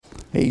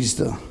He's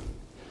the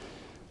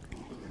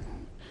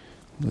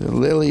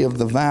lily of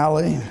the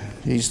valley.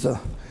 He's the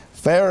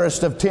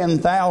fairest of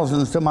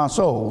 10,000s to my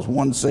souls,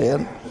 one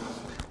said.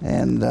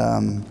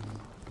 And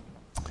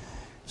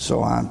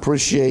so I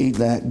appreciate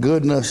that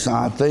goodness.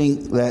 I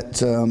think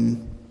that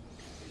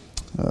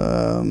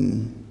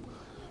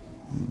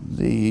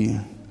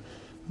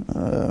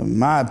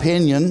my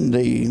opinion,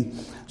 the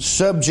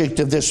subject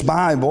of this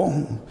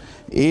Bible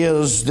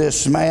is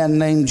this man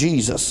named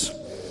Jesus.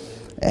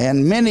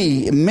 And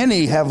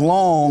many have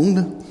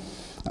longed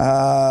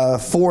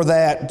for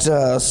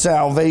that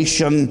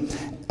salvation,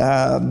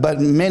 but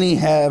many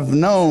have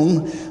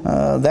known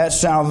that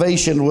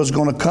salvation was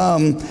going to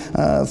come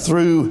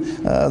through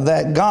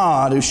that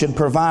God who should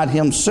provide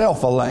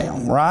himself a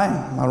lamb,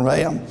 right? A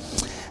lamb.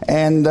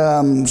 And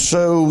I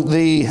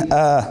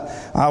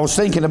was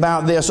thinking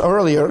about this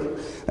earlier,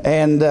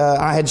 and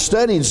I had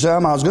studied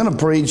some. I was going to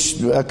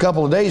preach a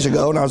couple of days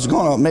ago, and I was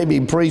going to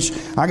maybe preach.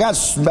 I got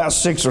about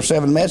 6 or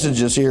 7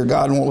 messages here.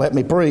 God won't let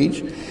me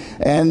preach.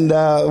 And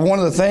one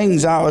of the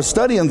things I was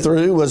studying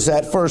through was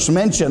that first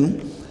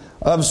mention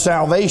of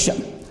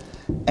salvation.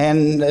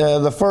 And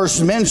the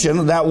first mention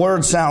of that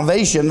word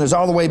salvation is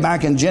all the way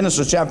back in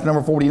Genesis chapter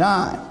number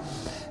 49.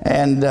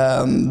 And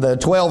the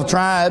 12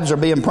 tribes are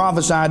being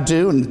prophesied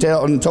to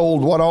and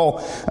told what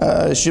all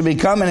should be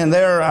coming. And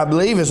there, I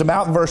believe, is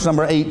about verse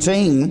number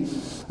 18.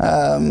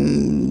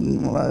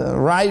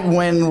 Right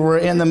when we're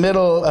in the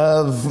middle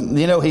of,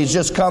 he's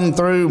just come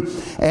through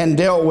and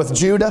dealt with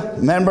Judah.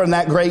 Remember in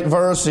that great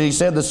verse, he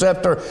said, the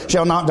scepter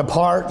shall not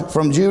depart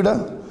from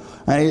Judah,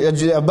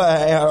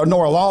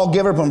 nor a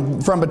lawgiver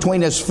from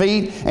between his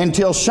feet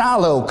until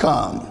Shiloh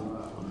come.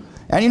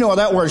 And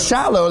that word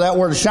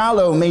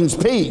Shiloh means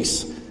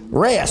peace.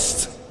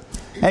 Rest.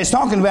 And it's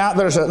talking about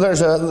there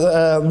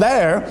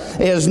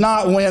is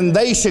not when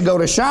they should go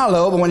to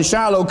Shiloh, but when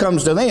Shiloh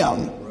comes to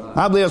them.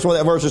 I believe that's what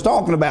that verse is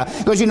talking about.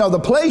 Because the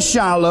place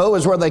Shiloh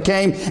is where they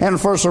came and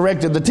first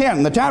erected the tent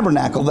and the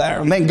tabernacle there.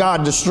 And then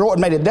God destroyed,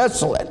 made it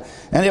desolate.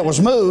 And it was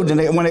moved,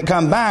 and when it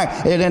come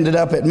back, it ended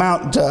up at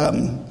Mount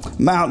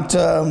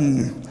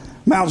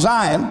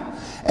Zion.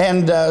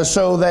 And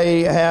so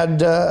they had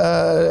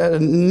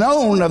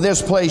known of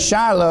this place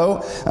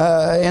Shiloh.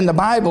 In the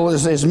Bible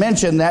is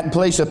mentioned, that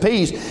place of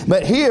peace.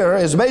 But here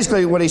is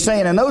basically what he's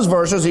saying in those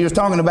verses. He was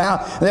talking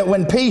about that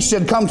when peace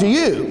should come to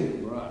you.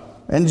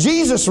 And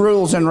Jesus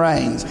rules and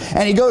reigns.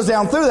 And he goes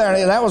down through there.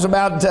 And that was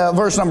about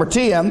verse number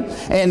 10.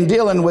 And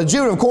dealing with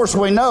Judah. Of course,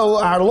 we know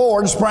our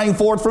Lord sprang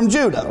forth from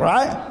Judah,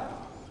 right?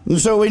 And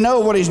so we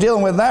know what he's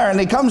dealing with there. And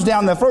he comes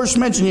down, the first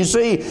mention you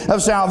see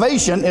of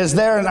salvation is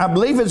there, and I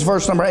believe it's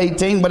verse number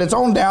 18, but it's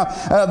on down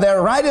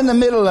there right in the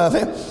middle of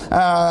it.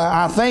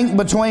 I think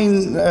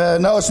between,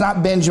 no, it's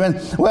not Benjamin.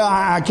 Well,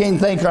 I can't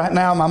think right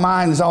now. My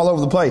mind is all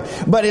over the place.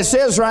 But it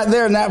says right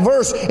there in that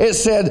verse, it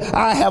said,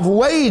 I have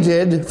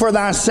waited for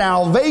thy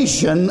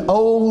salvation,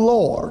 O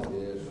Lord.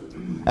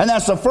 And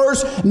that's the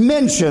first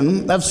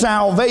mention of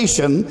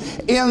salvation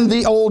in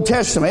the Old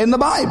Testament, in the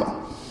Bible.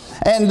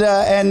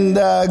 And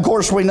of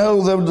course we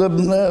know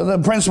the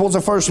principles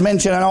of first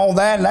mention and all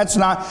that, and that's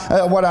not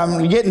what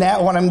I'm getting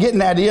at. What I'm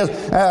getting at is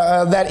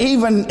that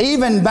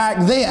even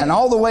back then,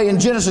 all the way in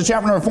Genesis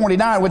chapter number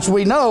 49, which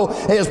we know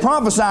is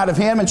prophesied of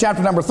him in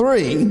chapter number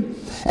 3.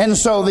 And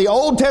so the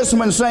Old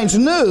Testament saints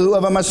knew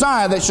of a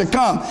Messiah that should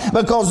come,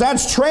 because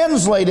that's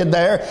translated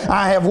there,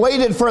 I have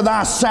waited for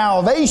thy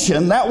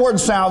salvation. That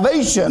word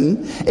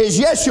salvation is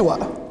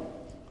Yeshua.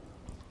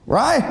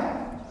 Right?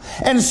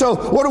 And so,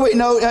 what do we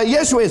know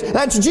Yeshua is?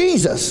 That's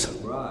Jesus.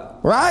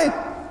 Right?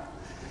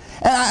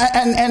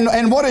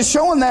 And what is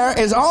shown there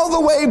is all the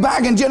way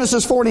back in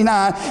Genesis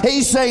 49,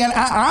 he's saying,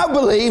 I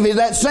believe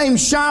that same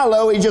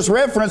Shiloh he just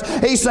referenced,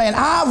 he's saying,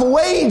 I've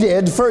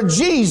waited for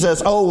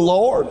Jesus, O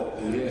Lord.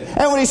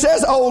 And when he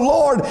says, "Oh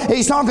Lord,"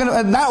 he's talking.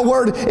 That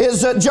word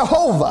is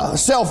Jehovah,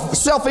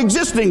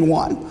 self-existing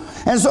one.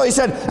 And so he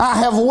said, "I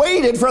have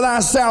waited for thy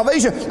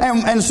salvation."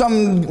 And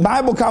some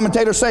Bible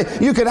commentators say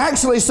you could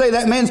actually say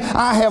that means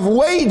I have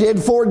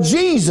waited for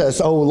Jesus,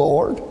 O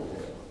Lord.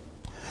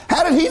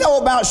 How did he know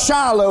about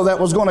Shiloh that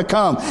was going to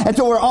come, and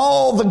to where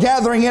all the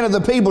gathering in of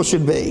the people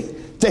should be?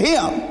 To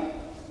him.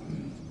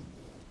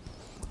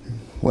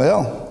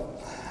 Well,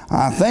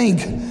 I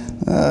think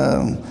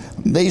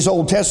these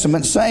Old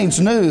Testament saints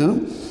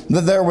knew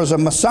that there was a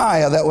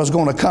Messiah that was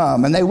going to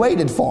come, and they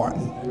waited for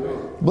him.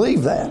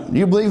 Believe that? Do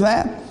you believe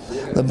that?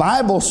 The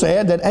Bible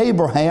said that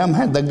Abraham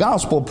had the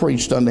gospel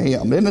preached unto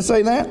him. Didn't it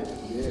say that?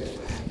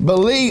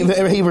 Believe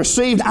he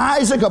received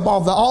Isaac up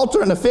off the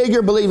altar in the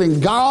figure, believing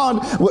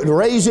God would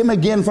raise him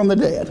again from the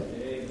dead.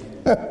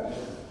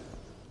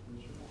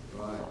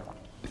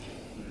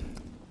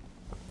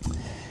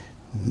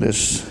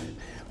 This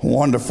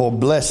wonderful,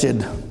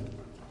 blessed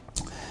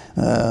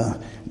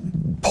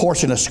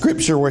portion of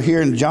Scripture we're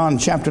here in John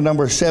chapter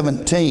number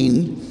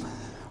 17,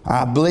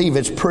 I believe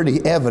it's pretty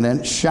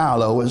evident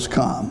Shiloh has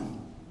come.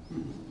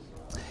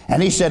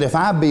 And he said, if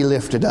I be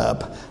lifted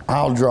up,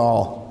 I'll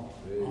draw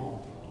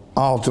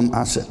all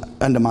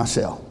unto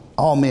myself,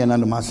 all men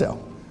unto myself.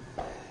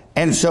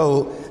 And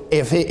so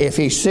if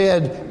he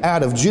said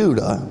out of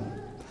Judah,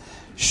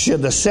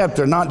 should the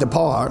scepter not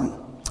depart,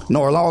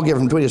 nor a lawgiver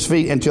from between his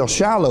feet until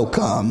Shiloh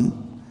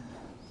come,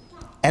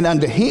 and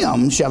unto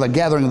him shall the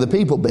gathering of the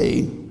people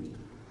be.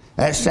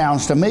 That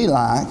sounds to me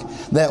like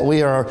that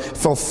we are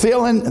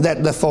fulfilling,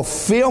 that the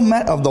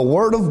fulfillment of the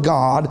Word of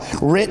God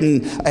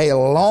written a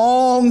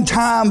long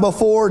time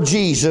before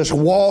Jesus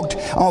walked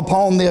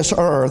upon this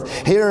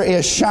earth. Here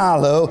is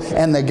Shiloh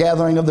and the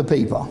gathering of the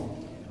people.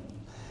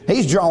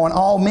 He's drawing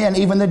all men,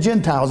 even the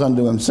Gentiles,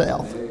 unto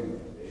himself.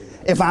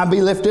 If I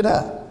be lifted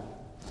up.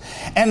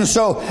 And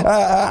so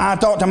I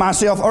thought to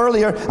myself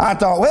earlier, I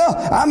thought, well,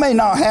 I may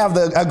not have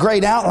a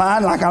great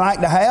outline like I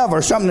like to have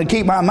or something to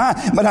keep my mind,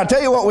 but I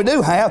tell you what we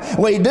do have.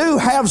 We do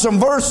have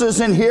some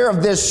verses in here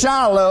of this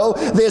Shiloh,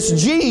 this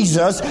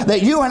Jesus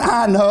that you and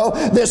I know,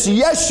 this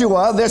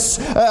Yeshua,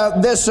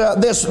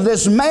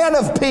 this man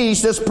of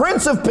peace, this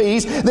Prince of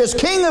Peace, this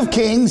King of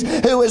Kings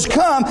who has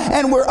come,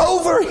 and we're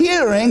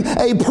overhearing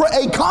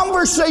a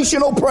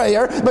conversational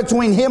prayer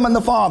between him and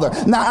the Father.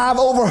 Now, I've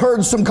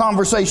overheard some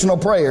conversational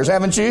prayers,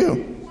 haven't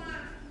you?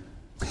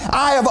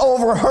 I have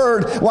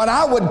overheard what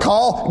I would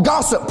call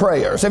gossip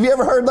prayers. Have you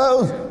ever heard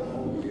those?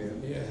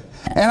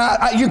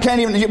 And you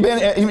can't even,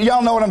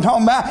 y'all know what I'm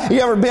talking about. You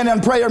ever been in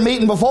prayer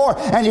meeting before,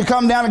 and you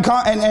come down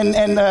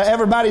and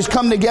everybody's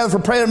come together for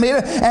prayer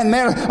meeting, and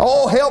man,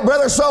 oh, help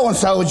brother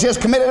so-and-so has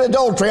just committed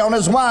adultery on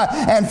his wife,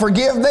 and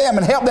forgive them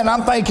and help them.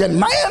 I'm thinking,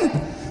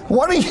 man,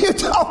 what are you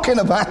talking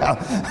about?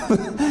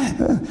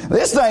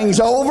 This thing's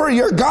over.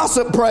 Your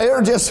gossip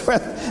prayer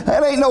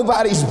that ain't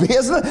nobody's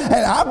business. And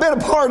I've been a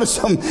part of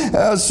some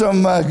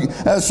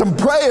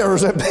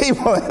prayers that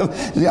people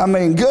have, I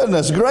mean,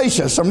 goodness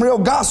gracious, some real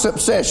gossip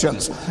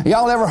sessions.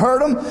 Y'all ever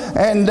heard them?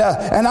 And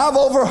I've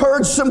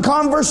overheard some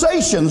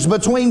conversations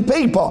between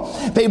people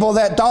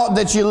that thought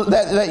that you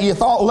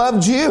thought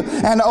loved you,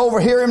 and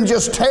overhear him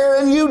just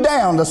tearing you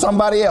down to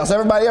somebody else.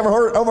 Everybody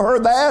ever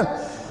overheard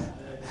that?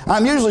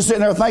 I'm usually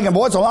sitting there thinking,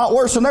 boy, it's a lot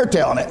worse than they're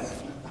telling it.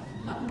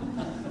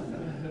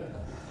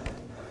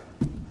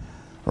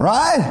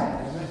 Right?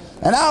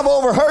 And I've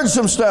overheard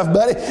some stuff,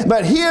 buddy.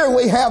 But here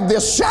we have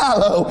this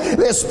Shiloh,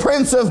 this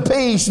Prince of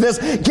Peace, this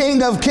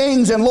King of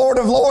Kings and Lord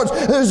of Lords,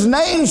 whose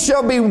name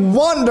shall be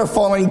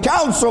Wonderful and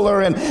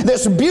Counselor, and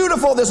this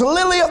beautiful, this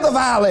Lily of the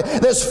Valley,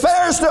 this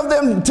fairest of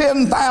them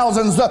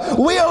 10,000s, the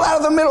wheel out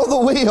of the middle of the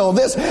wheel,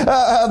 this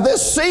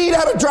seed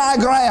out of dry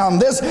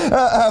ground,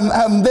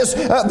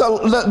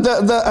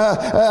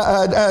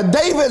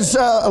 David's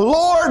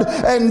Lord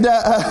and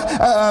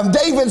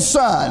David's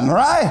son,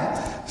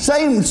 right?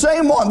 Same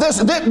one.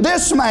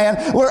 This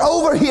man, we're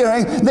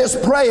overhearing this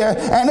prayer,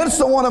 and it's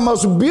one of the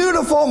most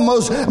beautiful,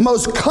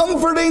 most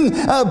comforting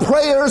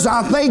prayers,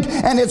 I think,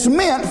 and it's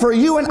meant for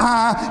you and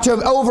I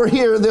to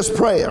overhear this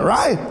prayer,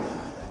 right?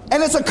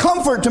 And it's a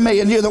comfort to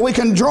me and you that we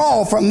can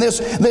draw from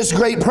this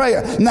great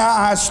prayer. Now,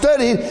 I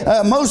studied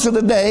most of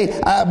the day.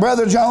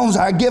 Brother Jones,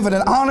 I give it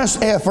an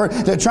honest effort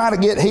to try to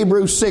get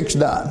Hebrews 6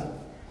 done.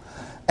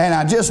 And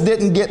I just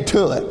didn't get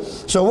to it.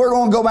 So we're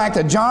going to go back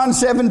to John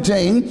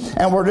 17,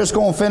 and we're just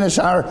going to finish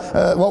our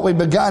what we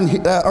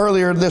begun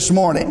earlier this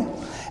morning.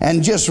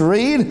 And just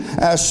read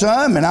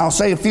some, and I'll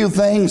say a few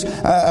things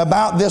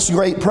about this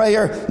great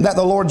prayer that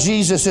the Lord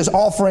Jesus is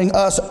offering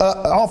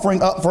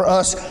up for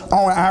us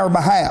on our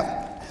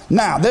behalf.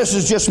 Now, this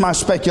is just my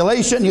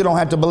speculation. You don't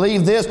have to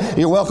believe this.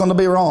 You're welcome to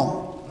be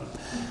wrong.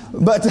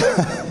 But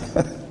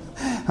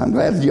I'm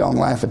glad you don't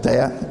laugh at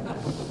that.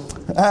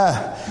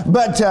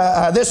 But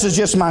this is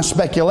just my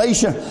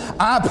speculation.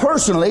 I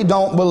personally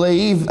don't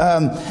believe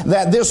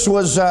that this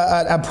was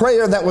a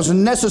prayer that was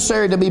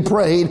necessary to be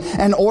prayed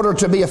in order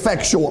to be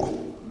effectual.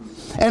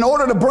 In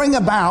order to bring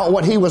about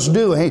what he was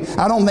doing,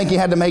 I don't think he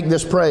had to make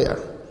this prayer.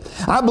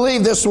 I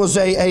believe this was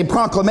a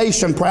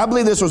proclamation prayer. I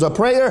believe this was a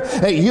prayer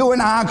that you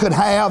and I could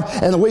have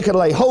and that we could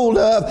lay hold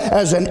of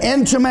as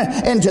into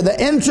the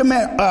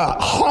intimate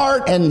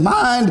heart and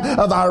mind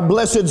of our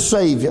blessed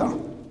Savior.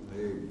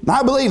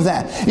 I believe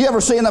that. You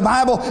ever see in the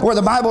Bible where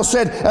the Bible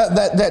said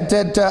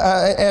that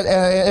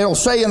it'll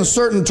say in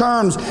certain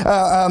terms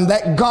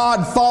that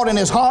God thought in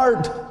his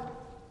heart?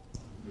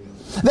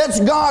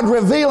 That's God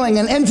revealing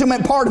an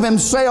intimate part of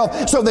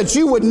himself so that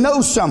you would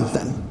know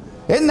something.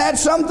 Isn't that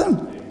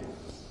something?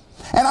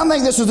 And I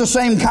think this is the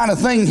same kind of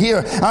thing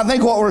here. I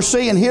think what we're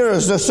seeing here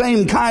is the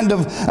same kind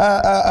of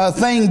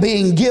thing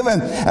being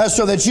given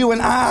so that you and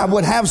I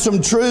would have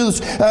some truths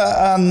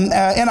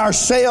in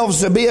ourselves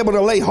to be able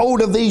to lay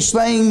hold of these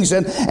things.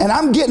 And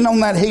I'm getting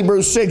on that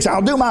Hebrews 6.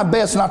 I'll do my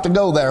best not to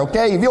go there,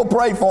 okay? If you'll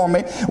pray for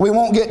me, we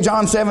won't get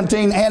John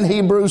 17 and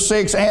Hebrews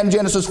 6 and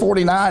Genesis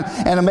 49,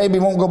 and maybe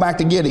won't go back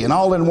to Gideon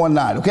all in one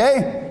night,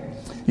 okay?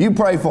 You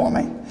pray for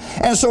me.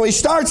 And so he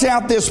starts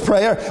out this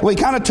prayer. We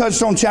kind of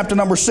touched on chapter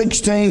number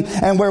 16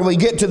 and where we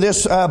get to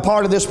this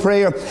part of this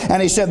prayer.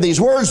 And he said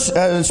these words,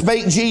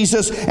 spake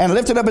Jesus and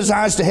lifted up his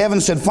eyes to heaven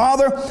and said,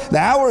 Father, the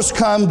hour is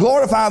come,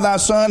 glorify thy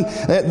Son,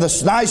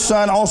 that thy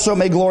Son also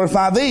may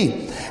glorify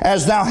thee,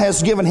 as thou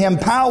hast given him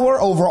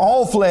power over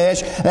all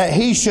flesh, that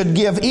he should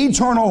give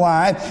eternal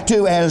life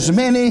to as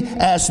many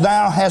as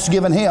thou hast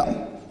given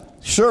him.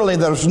 Surely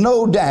there's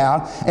no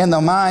doubt in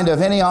the mind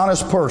of any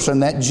honest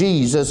person that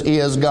Jesus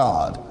is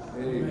God.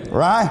 Amen.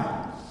 Right?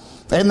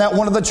 Isn't that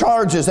one of the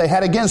charges they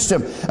had against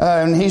him?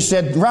 And he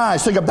said,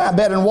 rise, take up thy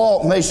bed and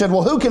walk. And they said,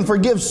 well, who can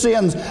forgive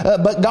sins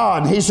but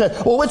God? And he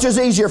said, well, which is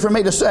easier for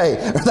me to say?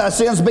 Thy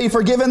sins be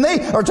forgiven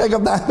thee, or take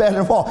up thy bed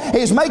and walk?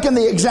 He's making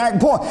the exact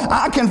point.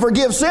 I can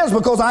forgive sins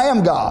because I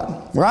am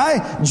God.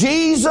 Right?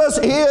 Jesus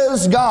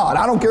is God.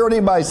 I don't care what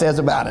anybody says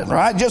about it.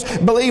 Right?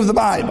 Just believe the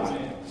Bible.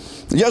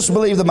 Just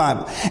believe the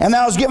Bible. And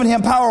thou hast given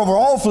him power over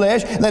all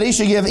flesh, that he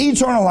should give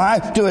eternal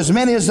life to as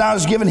many as thou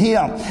hast given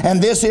him.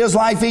 And this is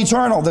life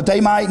eternal, that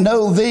they might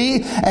know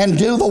thee and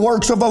do the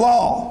works of the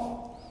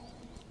law.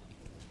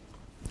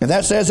 If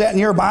that says that in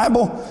your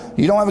Bible,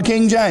 you don't have a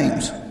King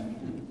James.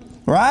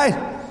 Right?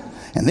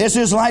 And this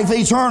is life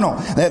eternal,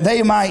 that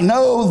they might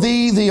know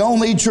thee, the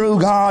only true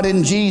God,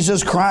 in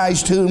Jesus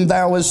Christ, whom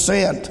thou hast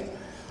sent.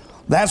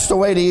 That's the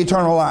way to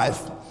eternal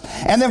life.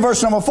 And then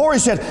verse number 4, he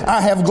said,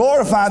 I have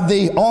glorified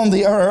thee on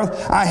the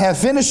earth. I have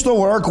finished the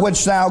work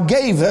which thou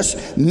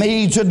gavest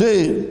me to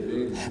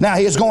do. Now,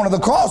 he is going to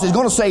the cross. He's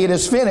going to say it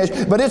is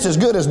finished, but it's as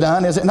good as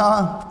done, is it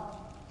not?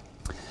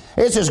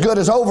 It's as good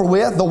as over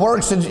with. The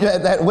works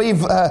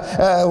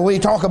that we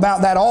talk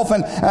about that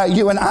often,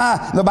 you and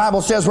I, the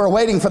Bible says we're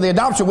waiting for the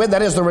adoption with,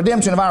 that is the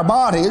redemption of our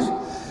bodies.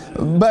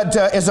 But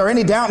is there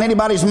any doubt in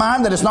anybody's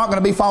mind that it's not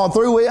going to be followed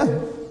through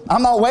with?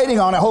 I'm not waiting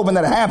on it, hoping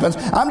that it happens.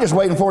 I'm just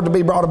waiting for it to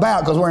be brought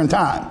about because we're in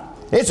time.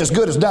 It's as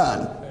good as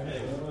done.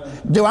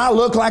 Do I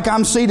look like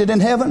I'm seated in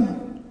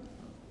heaven?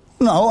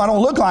 No, I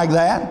don't look like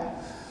that.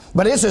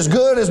 But it's as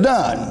good as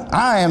done.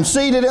 I am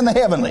seated in the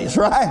heavenlies,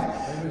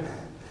 right?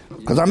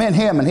 Because I'm in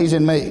him and he's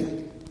in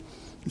me.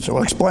 So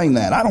we'll explain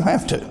that. I don't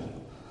have to.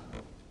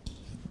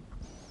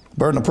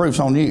 Burden of proof's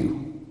on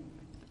you.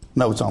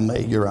 No, it's on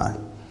me. You're right.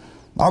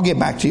 I'll get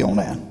back to you on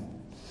that.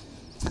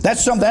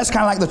 That's kind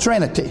of like the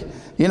Trinity.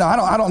 You know,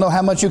 I don't know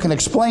how much you can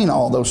explain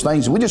all those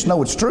things. We just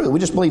know it's true. We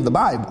just believe the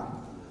Bible.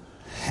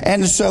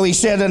 And so he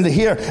said unto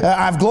here,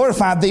 I've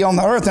glorified thee on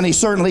the earth, and he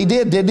certainly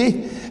did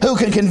he? Who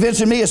can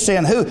convince me of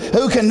sin?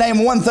 Who can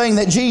name one thing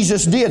that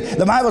Jesus did?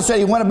 The Bible said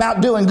he went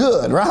about doing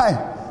good,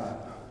 right?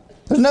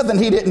 There's nothing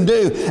he didn't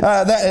do.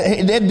 That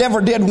he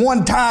never did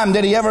one time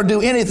did he ever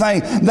do anything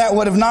that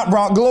would have not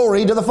brought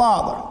glory to the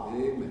Father.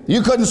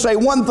 You couldn't say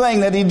one thing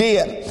that he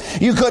did.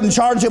 You couldn't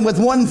charge him with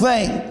one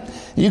thing.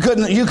 You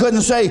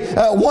couldn't say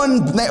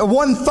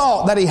one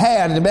thought that he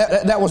had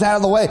that was out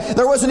of the way.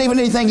 There wasn't even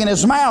anything in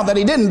his mouth that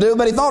he didn't do,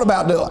 but he thought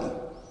about doing.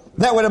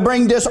 That would have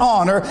bring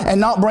dishonor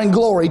and not bring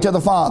glory to the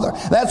Father.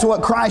 That's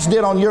what Christ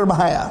did on your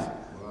behalf.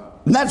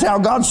 And that's how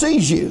God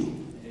sees you.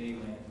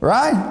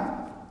 Right?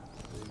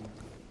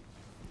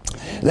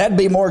 That'd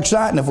be more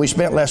exciting if we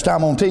spent less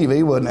time on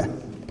TV, wouldn't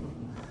it?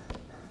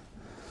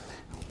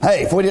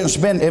 Hey, if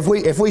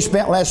we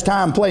spent less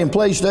time playing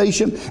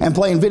PlayStation and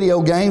playing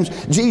video games,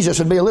 Jesus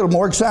would be a little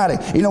more exciting.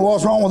 You know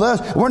what's wrong with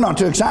us? We're not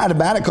too excited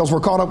about it because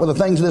we're caught up with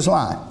the things of this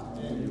life.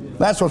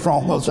 That's what's wrong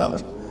with most of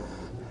us.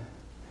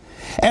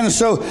 And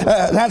so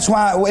that's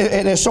why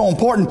it is so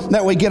important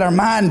that we get our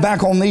mind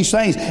back on these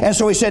things. And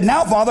so he said,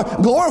 now, Father,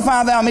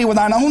 glorify thou me with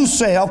thine own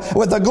self,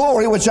 with the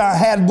glory which I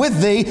had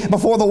with thee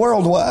before the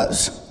world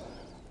was.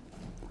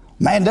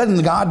 Man,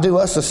 doesn't God do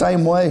us the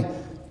same way?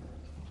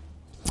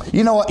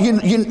 You know what?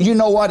 You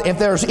know what? If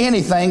there's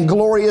anything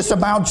glorious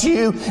about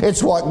you,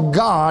 it's what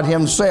God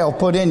himself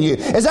put in you.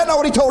 Is that not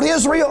what he told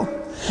Israel?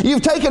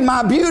 You've taken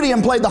my beauty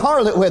and played the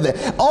harlot with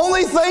it.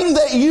 Only thing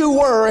that you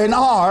were and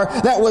are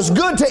that was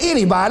good to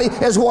anybody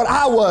is what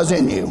I was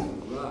in you.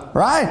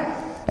 Right?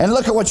 And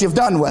look at what you've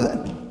done with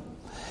it.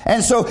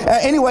 And so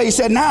anyway, he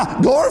said,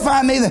 now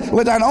glorify me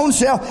with thine own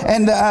self,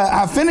 and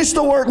I finished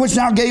the work which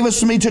thou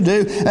gavest me to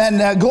do,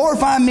 and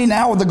glorify me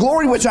now with the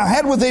glory which I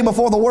had with thee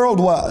before the world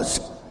was.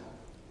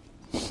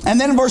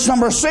 And then in verse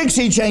number 6,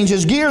 he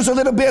changes gears a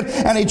little bit,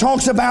 and he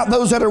talks about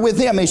those that are with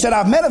him. He said,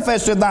 I've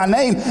manifested thy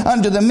name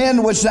unto the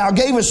men which thou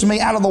gavest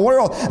me out of the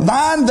world.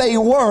 Thine they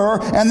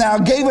were, and thou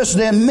gavest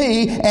them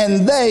me,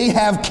 and they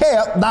have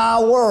kept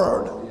thy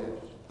word.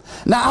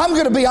 Now, I'm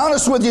going to be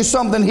honest with you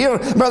something here,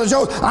 Brother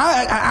Joe.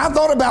 I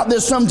thought about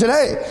this some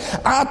today.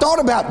 I thought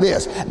about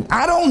this.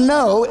 I don't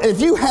know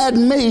if you had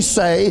me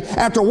say,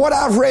 after what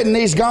I've read in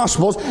these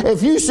Gospels,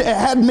 if you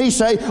had me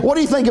say, what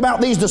do you think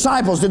about these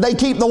disciples? Did they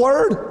keep the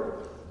word?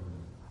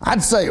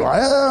 I'd say, well,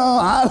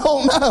 I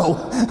don't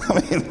know.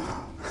 I mean,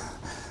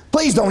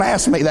 please don't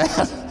ask me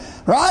that,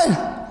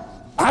 right?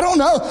 I don't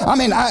know. I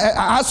mean,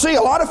 I see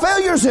a lot of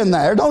failures in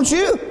there, don't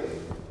you?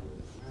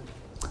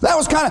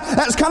 That's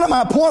kind of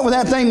my point with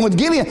that thing with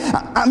Gideon.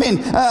 I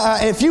mean,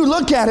 if you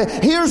look at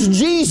it, here's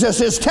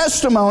Jesus'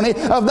 testimony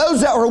of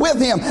those that were with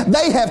him.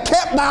 They have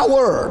kept thy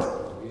word.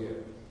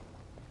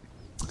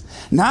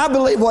 Now, I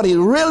believe what he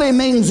really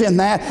means in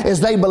that is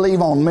they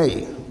believe on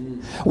me.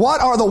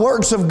 What are the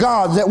works of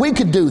God that we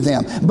could do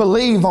them?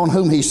 Believe on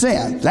whom he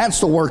sent. That's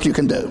the work you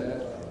can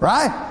do.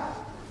 Right?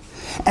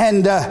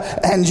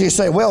 And you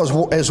say,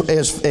 well,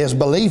 is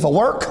belief a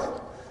work?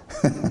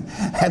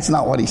 That's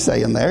not what he's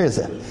saying there, is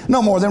it?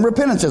 No more than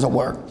repentance is a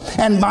work.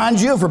 And mind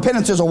you, if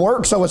repentance is a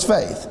work, so is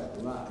faith.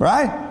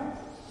 Right?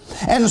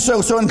 And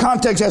so in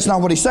context, that's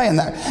not what he's saying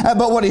there.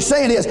 But what he's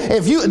saying is,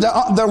 if you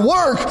the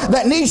work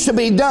that needs to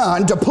be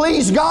done to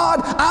please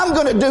God, I'm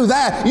going to do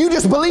that. You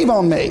just believe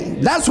on me.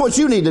 That's what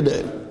you need to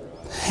do.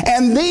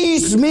 And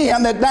these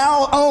men that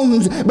thou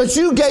ownest, but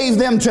you gave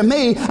them to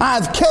me,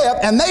 I've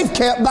kept, and they've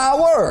kept thy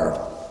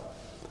word.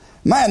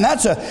 Man,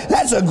 that's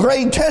a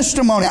great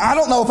testimony. I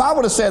don't know if I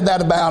would have said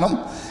that about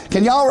them.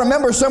 Can y'all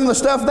remember some of the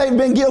stuff they've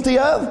been guilty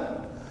of?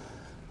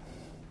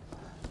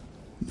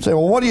 Say,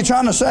 well, what are you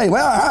trying to say?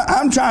 Well,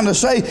 I'm trying to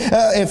say,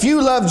 if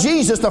you love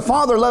Jesus, the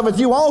Father loveth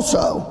you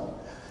also.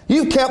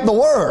 You've kept the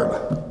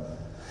word.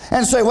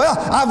 And say, well,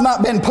 I've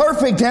not been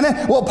perfect in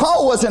it. Well,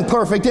 Paul wasn't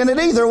perfect in it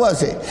either, was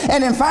he?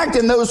 And in fact,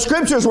 in those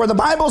scriptures where the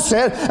Bible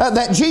said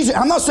that Jesus,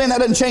 I'm not saying that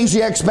doesn't change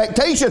the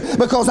expectation,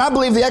 because I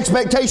believe the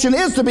expectation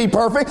is to be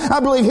perfect. I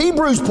believe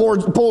Hebrews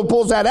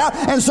pulls that out,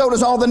 and so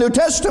does all the New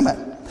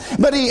Testament.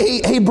 But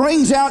he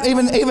brings out,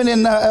 even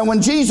in when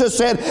Jesus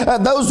said,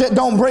 those that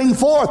don't bring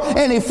forth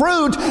any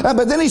fruit,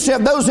 but then he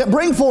said, those that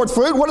bring forth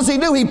fruit, what does he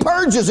do? He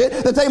purges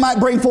it that they might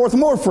bring forth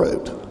more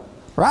fruit.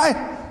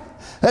 Right?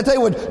 That they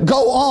would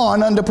go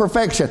on unto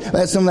perfection.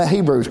 That's some of the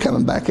Hebrews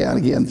coming back out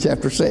again,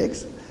 chapter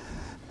 6.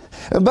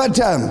 But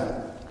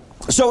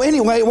so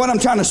anyway, what I'm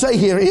trying to say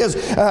here is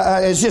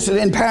just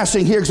in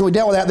passing here, because we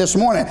dealt with that this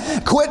morning.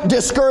 Quit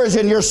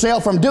discouraging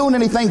yourself from doing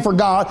anything for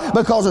God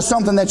because of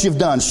something that you've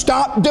done.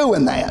 Stop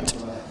doing that.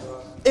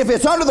 If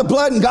it's under the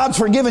blood and God's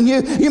forgiven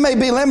you, you may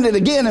be limited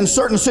again in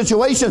certain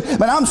situations,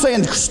 but I'm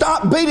saying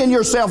stop beating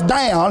yourself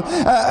down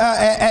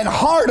and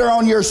harder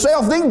on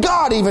yourself than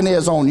God even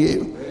is on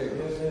you.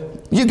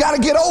 You got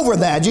to get over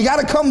that. You got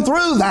to come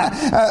through that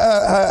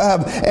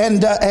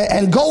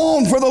and go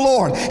on for the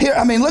Lord. Here,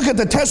 I mean, look at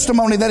the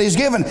testimony that he's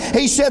given.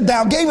 He said,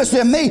 "Thou gavest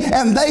them me,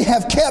 and they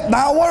have kept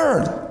thy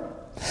word."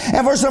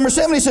 And verse number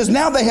 7, he says,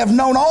 "Now they have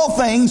known all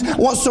things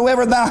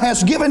whatsoever thou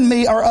hast given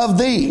me are of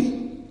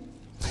thee.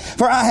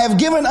 For I have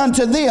given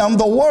unto them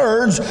the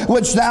words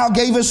which thou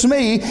gavest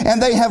me,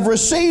 and they have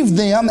received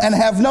them, and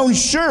have known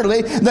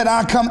surely that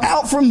I come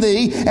out from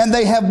thee, and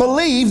they have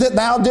believed that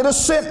thou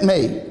didst send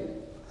me."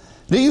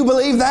 Do you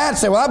believe that?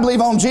 Say, well, I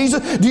believe on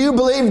Jesus. Do you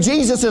believe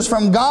Jesus is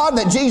from God,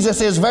 that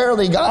Jesus is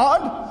verily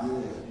God?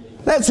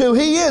 That's who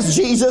he is.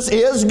 Jesus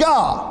is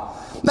God.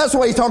 That's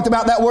why he talked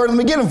about that word in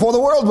the beginning, before the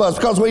world was,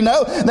 because we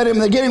know that in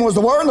the beginning was the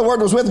Word, and the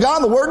Word was with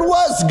God, and the Word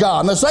was God.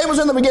 And the same was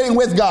in the beginning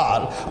with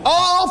God.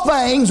 All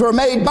things were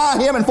made by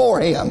him and for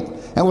him,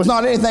 and was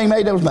not anything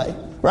made that was made.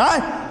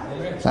 Right?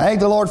 Amen. Thank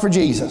the Lord for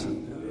Jesus.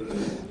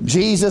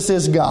 Jesus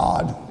is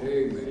God.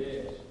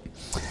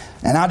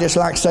 And I just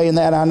like saying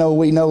that. I know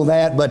we know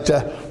that, but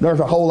there's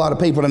a whole lot of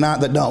people tonight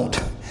that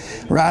don't.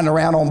 Riding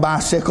around on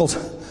bicycles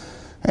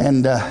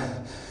and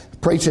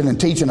preaching and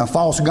teaching a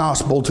false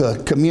gospel to a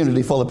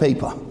community full of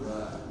people.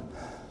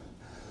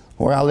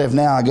 Where I live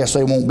now, I guess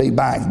they won't be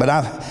back. But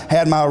I've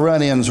had my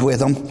run-ins with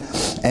them.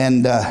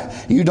 And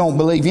you don't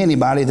believe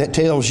anybody that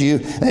tells you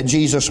that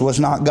Jesus was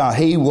not God.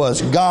 He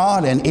was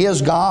God and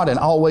is God and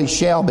always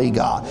shall be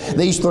God.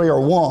 These three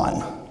are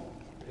one.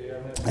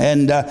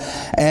 And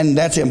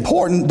that's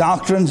important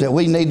doctrines that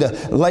we need to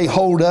lay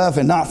hold of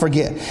and not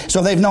forget.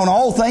 So they've known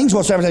all things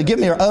whatsoever they give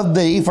me are of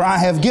thee, for I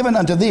have given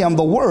unto them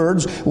the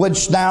words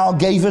which thou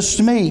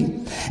gavest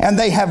me. And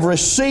they have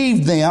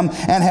received them,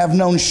 and have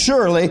known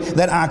surely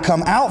that I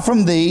come out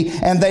from thee,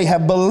 and they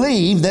have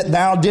believed that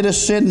thou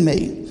didst send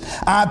me.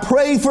 I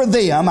pray for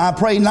them, I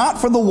pray not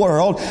for the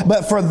world,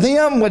 but for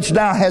them which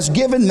thou hast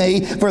given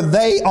me, for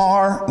they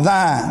are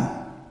thine.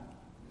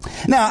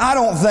 Now, I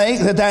don't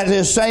think that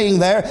is saying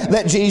there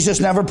that Jesus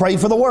never prayed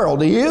for the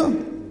world. Do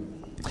you?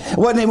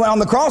 When he went on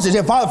the cross, he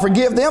said, Father,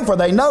 forgive them, for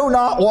they know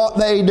not what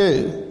they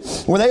do.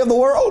 Were they of the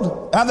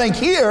world? I think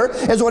here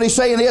is what he's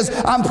saying is,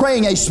 I'm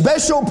praying a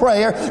special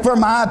prayer for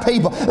my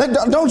people.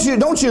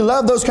 Don't you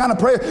love those kind of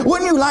prayers?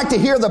 Wouldn't you like to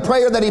hear the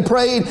prayer that he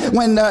prayed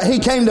when he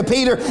came to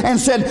Peter and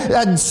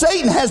said,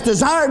 Satan has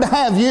desired to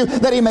have you,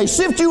 that he may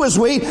sift you as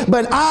wheat,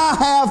 but I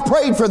have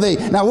prayed for thee.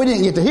 Now, we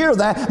didn't get to hear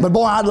that, but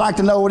boy, I'd like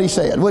to know what he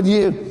said. Wouldn't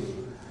you?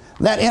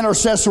 That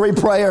intercessory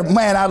prayer,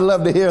 man, I'd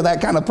love to hear that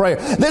kind of prayer.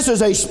 This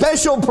is a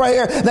special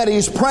prayer that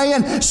he's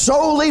praying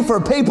solely for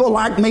people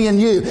like me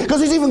and you.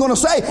 Because he's even going to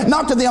say,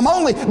 not to them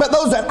only, but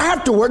those that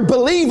afterward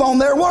believe on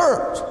their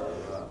words.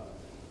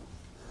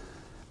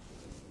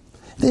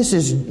 This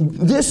is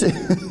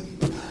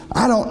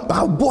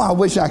I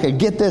wish I could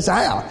get this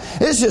out.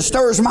 This just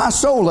stirs my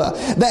soul up.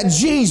 That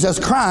Jesus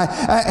Christ,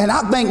 and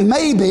I think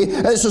maybe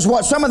this is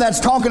what some of that's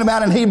talking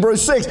about in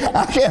Hebrews 6.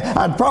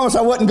 I promise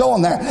I wasn't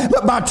going there.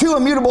 But by two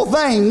immutable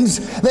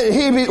things that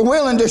he be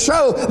willing to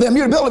show the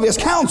immutability of his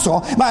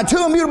counsel, by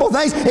two immutable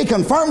things, he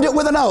confirmed it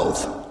with an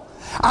oath.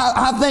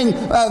 I think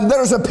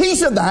there's a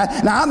piece of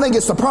that. Now, I think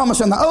it's the promise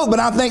and the oath,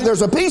 but I think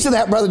there's a piece of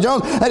that, Brother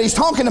Jones, that he's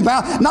talking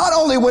about. Not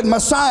only would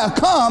Messiah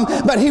come,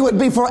 but he would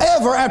be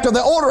forever, after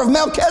the order of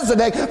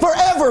Melchizedek,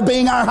 forever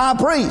being our high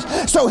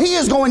priest. So he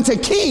is going to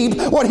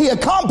keep what he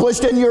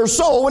accomplished in your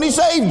soul when he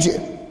saved you.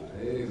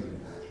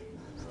 Amen.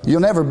 You'll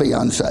never be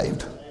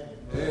unsaved.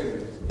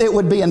 Amen. It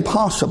would be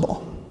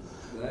impossible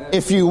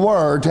if you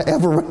were to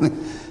ever...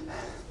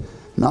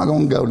 Not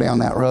going to go down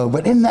that road.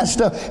 But isn't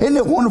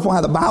it wonderful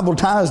how the Bible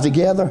ties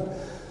together?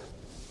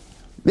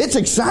 It's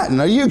exciting.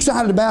 Are you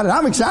excited about it?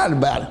 I'm excited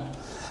about it.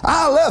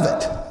 I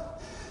love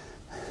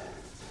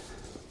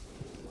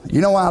it.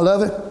 You know why I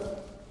love it?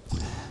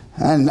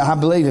 And I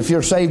believe if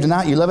you're saved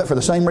tonight, you love it for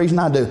the same reason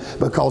I do.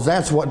 Because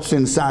that's what's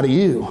inside of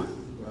you.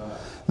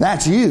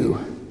 That's you.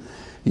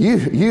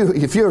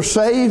 If you're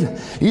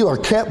saved, you are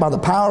kept by the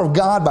power of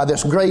God, by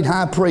this great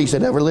high priest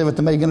that ever liveth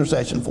to make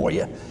intercession for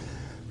you.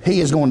 He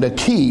is going to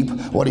keep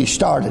what He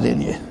started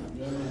in you.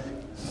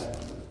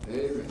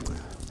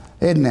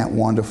 Isn't that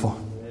wonderful?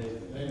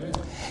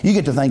 You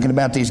get to thinking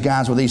about these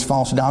guys with these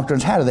false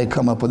doctrines. How do they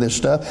come up with this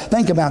stuff?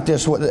 Think about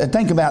this.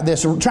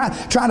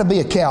 Try to be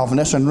a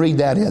Calvinist and read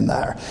that in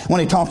there. When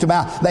he talked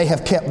about they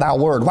have kept thy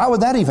word. Why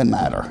would that even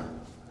matter?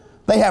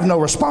 They have no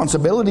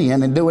responsibility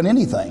in doing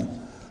anything.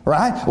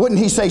 Right? Wouldn't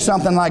he say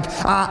something like,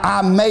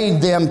 I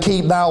made them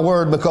keep thy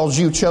word because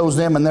you chose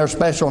them and they're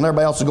special and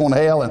everybody else is going to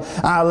hell, and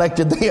I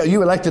elected them,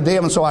 you elected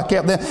them, and so I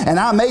kept them, and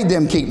I made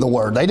them keep the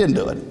word. They didn't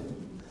do it.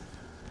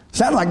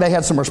 Sounded like they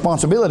had some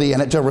responsibility in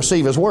it to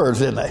receive His words,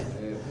 didn't they?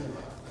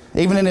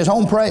 Even in His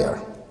own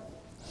prayer.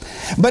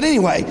 But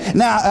anyway,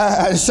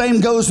 now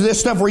same goes to this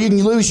stuff where you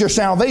can lose your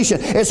salvation.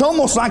 It's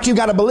almost like you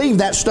got to believe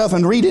that stuff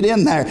and read it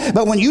in there.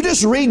 But when you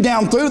just read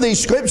down through these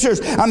scriptures,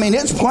 I mean,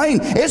 it's plain.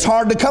 It's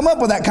hard to come up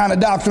with that kind of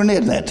doctrine,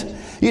 isn't it?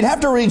 You'd have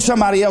to read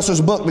somebody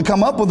else's book to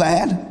come up with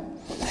that.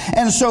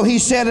 And so he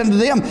said unto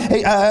them,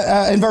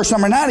 in verse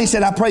number 9, he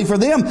said, I pray for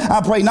them.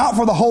 I pray not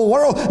for the whole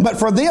world, but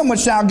for them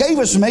which thou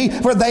gavest me,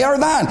 for they are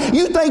thine.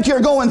 You think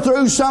you're going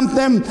through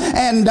something,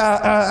 and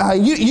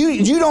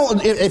you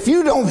don't. If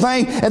you don't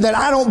think that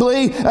I don't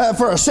believe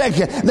for a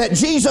second that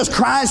Jesus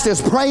Christ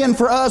is praying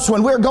for us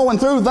when we're going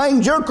through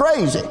things, you're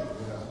crazy.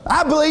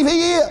 I believe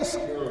He is.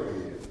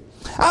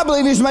 I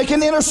believe He's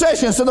making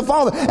intercessions to the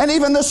Father. And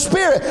even the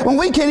Spirit, when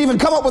we can't even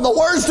come up with the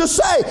words to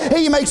say,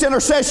 He makes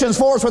intercessions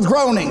for us with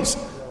groanings.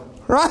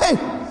 Right?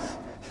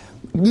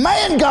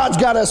 Man, God's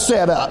got us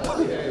set up.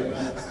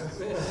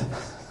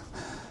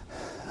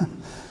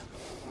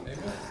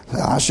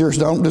 I sure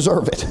don't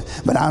deserve it,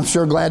 but I'm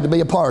sure glad to be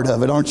a part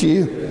of it, aren't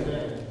you?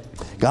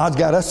 God's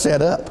got us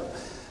set up.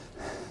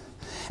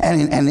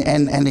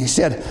 And he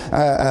said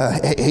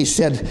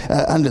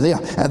unto them,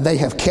 they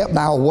have kept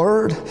thy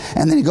word.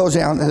 And then he goes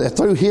down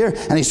through here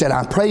and he said,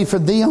 I pray for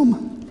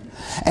them.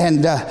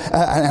 And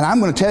I'm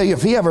going to tell you,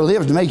 if He ever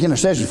lives to make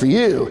intercession for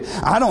you,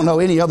 I don't know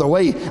any other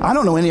way. I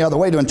don't know any other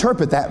way to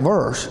interpret that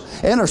verse.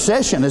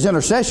 Intercession is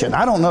intercession.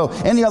 I don't know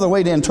any other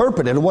way to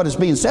interpret it or what is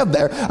being said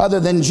there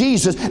other than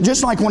Jesus.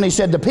 Just like when He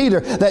said to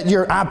Peter that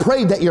I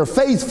prayed that your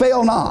faith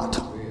fail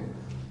not.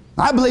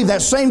 I believe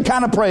that same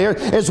kind of prayer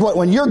is what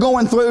when you're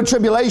going through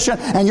tribulation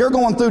and you're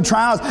going through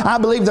trials, I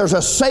believe there's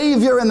a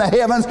Savior in the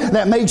heavens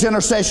that makes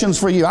intercessions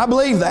for you. I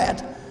believe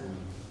that.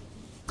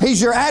 He's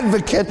your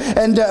advocate,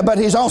 but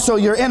He's also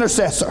your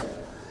intercessor.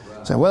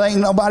 Say, well, ain't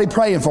nobody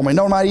praying for me.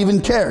 Nobody even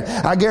cares.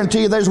 I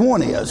guarantee you there's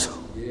one is.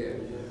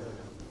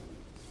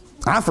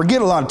 I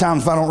forget a lot of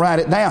times if I don't write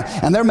it down.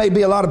 And there may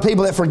be a lot of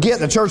people that forget.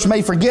 The church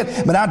may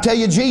forget. But I tell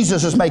you,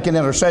 Jesus is making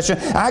intercession.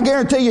 I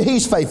guarantee you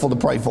He's faithful to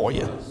pray for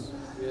you.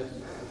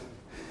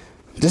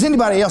 Does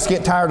anybody else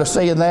get tired of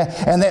saying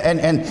that?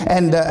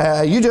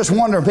 And you just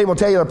wonder when people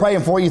tell you they're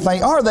praying for you, you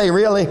think, are they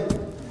really?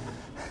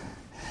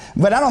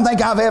 But I don't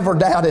think I've ever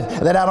doubted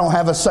that I don't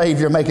have a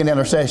Savior making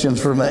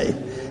intercessions for me.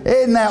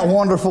 Isn't that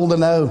wonderful to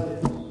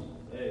know?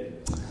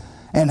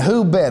 And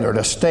who better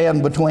to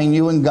stand between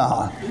you and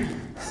God?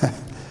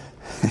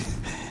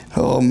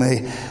 Oh,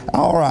 me.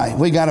 All right,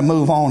 we got to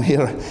move on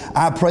here.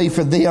 I pray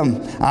for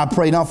them. I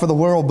pray not for the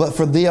world, but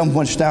for them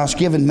which thou hast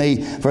given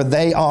me, for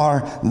they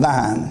are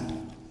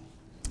thine.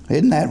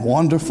 Isn't that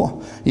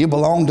wonderful? You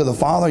belong to the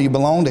Father. You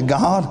belong to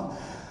God.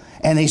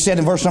 And he said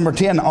in verse number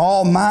 10,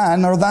 all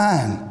mine are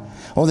thine.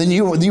 Well, then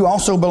you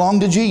also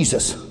belong to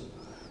Jesus.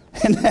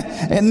 Isn't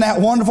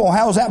that wonderful?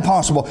 How is that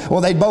possible?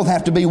 Well, they'd both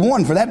have to be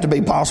one for that to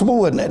be possible,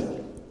 wouldn't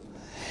it?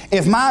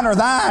 If mine are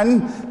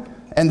thine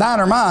and thine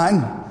are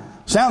mine,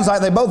 sounds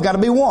like they both got to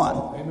be one.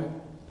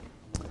 Amen.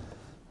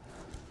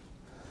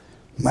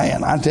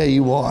 Man, I tell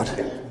you what.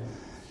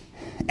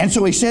 And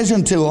so he says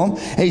unto them,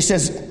 he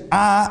says,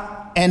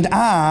 I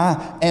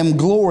am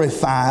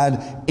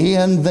glorified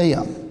in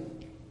them.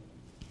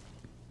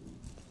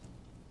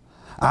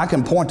 I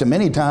can point to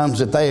many times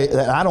that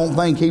I don't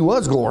think He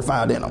was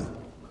glorified in them.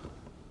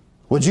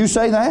 Would you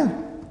say that?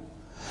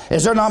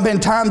 Has there not been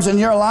times in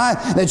your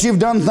life that you've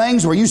done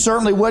things where you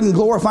certainly wasn't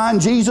glorifying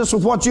Jesus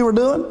with what you were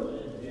doing?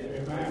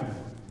 Amen.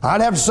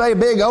 I'd have to say a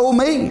big oh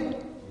me.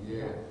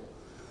 Yeah.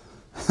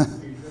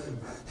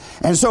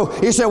 And so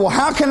he said, well,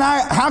 how can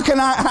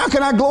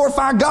I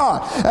glorify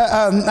God?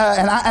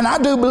 And I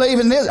do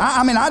believe in this.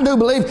 I do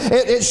believe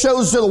it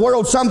shows to the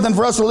world something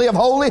for us to live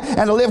holy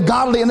and to live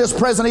godly in this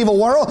present evil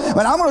world.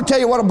 But I'm going to tell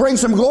you what will bring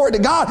some glory to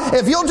God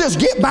if you'll just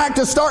get back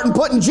to starting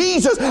putting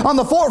Jesus on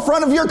the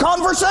forefront of your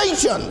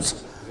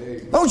conversations.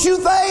 Don't you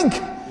think?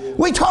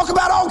 We talk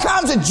about all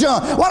kinds of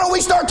junk. Why don't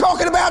we start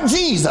talking about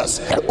Jesus?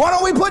 Why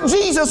don't we put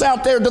Jesus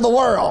out there to the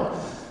world?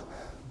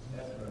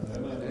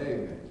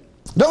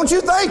 Don't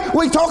you think?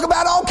 We talk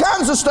about all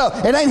kinds of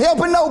stuff. It ain't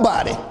helping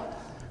nobody.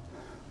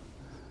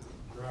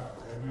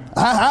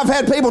 I've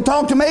had people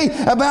talk to me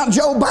about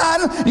Joe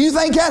Biden. Do you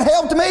think that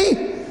helped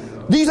me?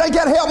 Do you think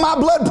that helped my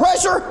blood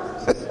pressure?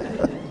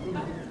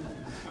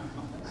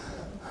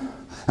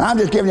 I'm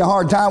just giving you a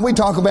hard time. We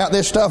talk about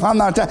this stuff.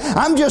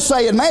 I'm just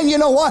saying, man, you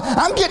know what?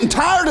 I'm getting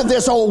tired of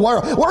this old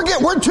world.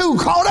 We're too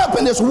caught up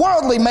in this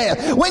worldly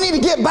mess. We need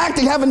to get back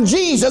to having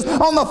Jesus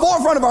on the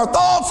forefront of our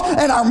thoughts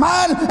and our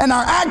mind and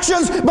our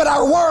actions, but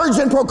our words,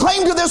 and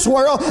proclaim to this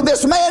world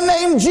this man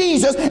named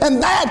Jesus,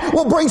 and that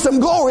will bring some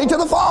glory to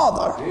the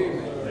Father.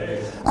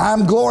 Amen.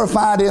 I'm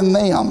glorified in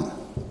them.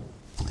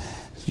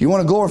 You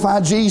want to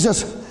glorify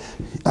Jesus?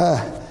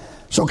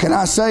 So can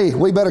I say,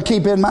 we better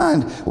keep in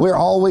mind, we're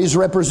always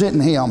representing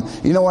Him.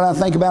 You know what I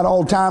think about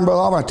all the time, Brother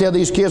Oliver? I tell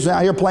these kids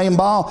out here playing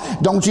ball,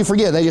 don't you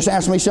forget. They just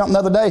asked me something the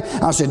other day.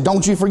 I said,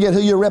 don't you forget who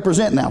you're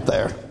representing out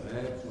there.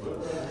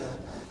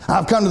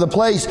 I've come to the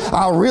place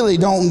I really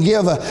don't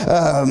give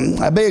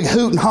a big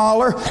hoot and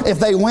holler if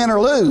they win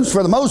or lose.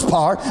 For the most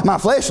part, my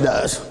flesh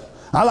does.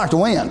 I like to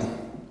win.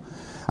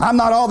 I'm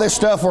not all this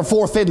stuff where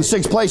 4th, 5th,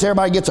 and 6th place,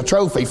 everybody gets a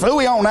trophy.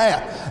 Phooey on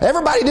that.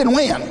 Everybody didn't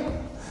win.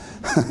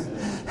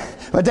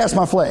 But that's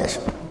my flesh.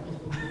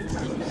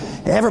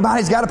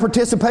 Everybody's got a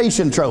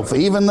participation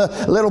trophy, even the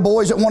little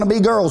boys that want to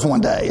be girls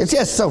one day. It's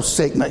just so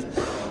sickening.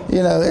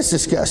 You know, it's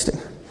disgusting.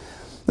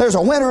 There's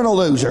a winner and a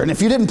loser, and if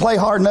you didn't play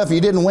hard enough,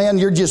 you didn't win,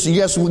 you're just,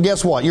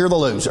 guess what? You're the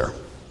loser.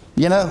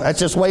 You know,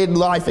 that's just the way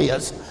life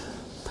is.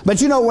 But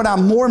you know what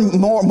I'm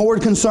more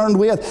concerned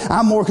with?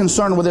 I'm more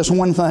concerned with this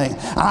one thing.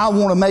 I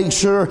want to make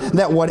sure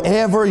that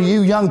whatever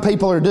you young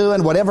people are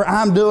doing, whatever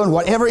I'm doing,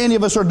 whatever any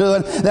of us are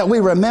doing, that we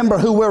remember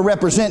who we're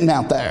representing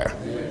out there.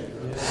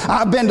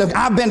 I've been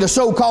to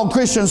so-called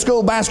Christian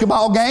school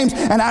basketball games,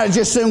 and I'd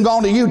just soon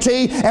gone to UT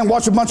and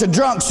watch a bunch of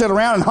drunks sit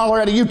around and holler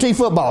at a UT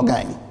football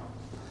game.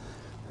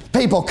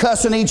 People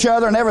cussing each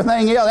other and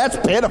everything else.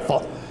 That's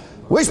pitiful.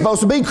 We're supposed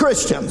to be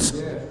Christians.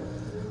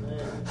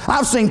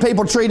 I've seen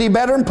people treat you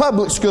better in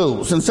public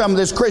schools than some of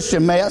this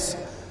Christian mess.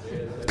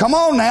 Come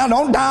on now,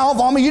 don't die off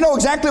on me. You know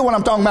exactly what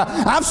I'm talking about.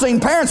 I've seen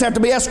parents have to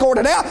be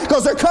escorted out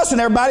because they're cussing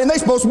everybody and they're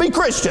supposed to be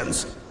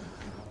Christians.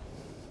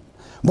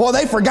 Boy,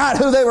 they forgot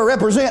who they were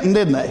representing,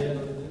 didn't they?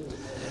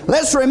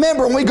 Let's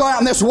remember when we go out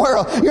in this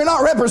world, you're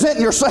not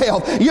representing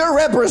yourself. You're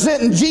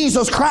representing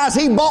Jesus Christ.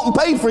 He bought and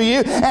paid for you,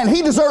 and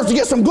He deserves to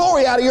get some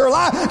glory out of your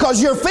life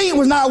because your feet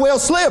was not well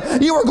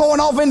slipped. You were going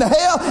off into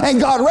hell, and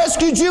God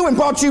rescued you and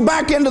brought you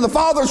back into the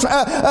Father's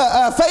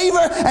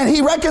favor, and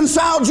He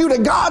reconciled you to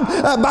God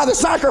by the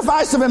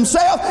sacrifice of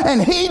Himself,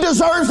 and He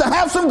deserves to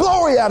have some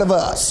glory out of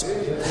us.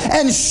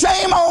 And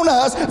shame on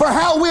us for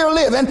how we're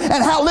living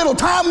and how little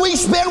time we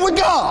spend with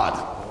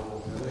God.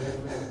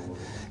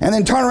 And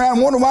then turn around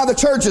and wonder why the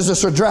churches are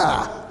so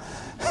dry.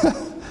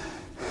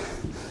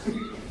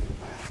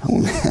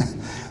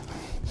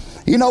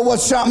 You know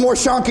what's more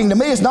shocking to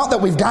me is not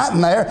that we've gotten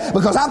there,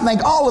 because I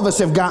think all of us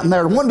have gotten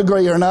there to one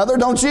degree or another,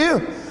 don't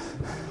you?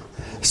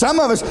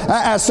 Some of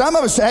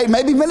us, hey,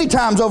 maybe many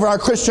times over our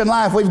Christian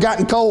life we've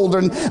gotten cold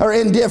or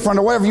indifferent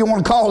or whatever you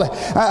want to call it.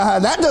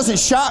 That doesn't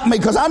shock me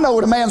because I know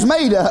what a man's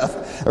made of.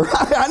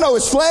 Right? I know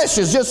his flesh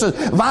is just as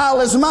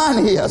vile as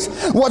mine is.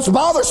 What's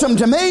bothersome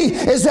to me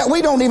is that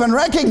we don't even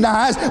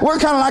recognize, we're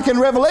kind of like in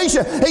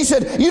Revelation. He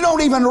said, you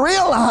don't even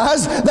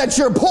realize that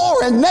you're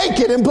poor and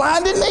naked and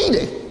blind and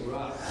needy.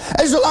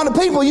 There's a lot of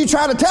people you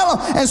try to tell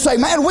them and say,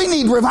 man, we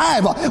need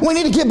revival. We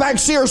need to get back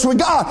serious with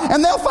God.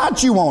 And they'll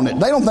fight you on it.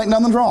 They don't think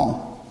nothing's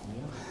wrong.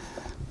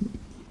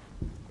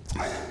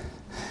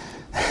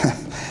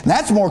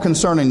 That's more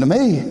concerning to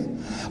me.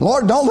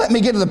 Lord, don't let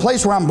me get to the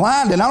place where I'm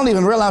blind and I don't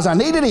even realize I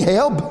need any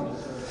help.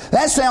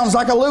 That sounds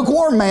like a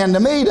lukewarm man to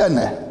me, doesn't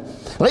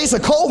it? At least a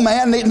cold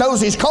man knows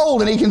he's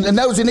cold and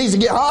knows he needs to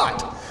get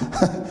hot.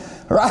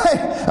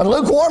 Right? A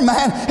lukewarm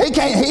man,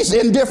 he's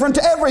indifferent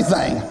to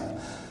everything.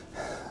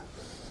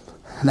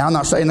 Now, I'm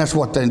not saying that's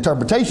what the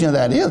interpretation of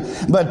that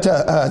is, but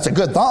it's a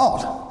good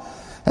thought.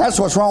 That's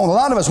what's wrong with a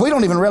lot of us. We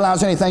don't even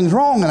realize anything's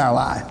wrong in our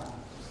life.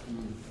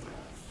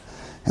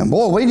 And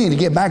boy, we need to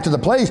get back to the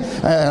place.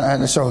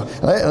 So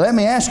let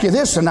me ask you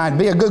this tonight. It'd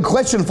be a good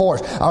question for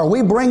us. Are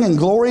we bringing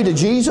glory to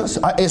Jesus?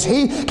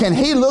 Can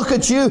He look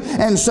at you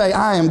and say,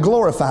 I am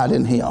glorified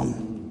in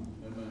Him?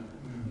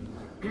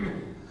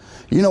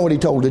 You know what He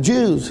told the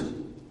Jews.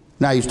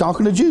 Now, He's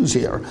talking to Jews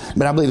here.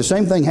 But I believe the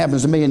same thing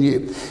happens to me and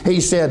you. He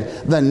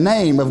said, the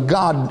name of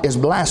God is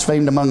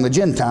blasphemed among the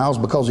Gentiles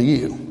because of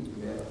you.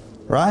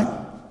 Right?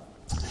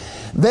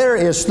 There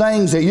is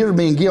things that you're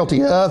being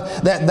guilty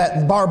of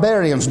that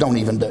barbarians don't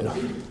even do.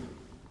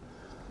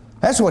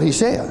 That's what He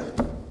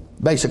said,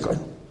 basically.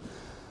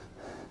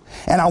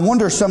 And I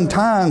wonder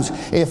sometimes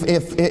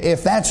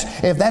if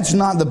that's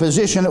not the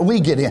position that we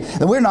get in,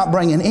 that we're not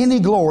bringing any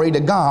glory to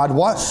God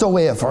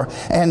whatsoever,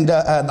 and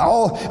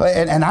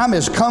I'm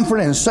as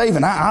comforted and safe,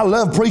 and I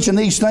love preaching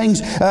these things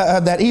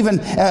that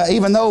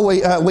even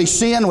though we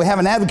sin, we have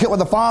an advocate with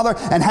the Father,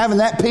 and having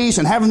that peace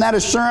and having that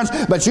assurance.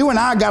 But you and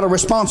I got a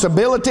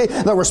responsibility.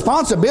 The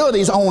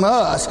responsibility is on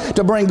us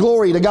to bring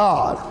glory to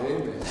God.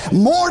 Amen.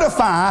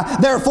 Mortify,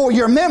 therefore,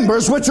 your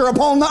members which are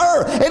upon the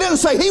earth. It didn't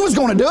say He was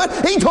going to do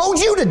it. He told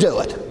you to do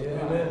it.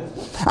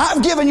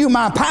 I've given you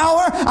my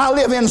power. I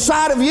live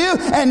inside of you.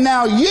 And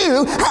now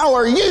you, how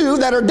are you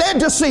that are dead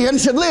to sin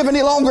should live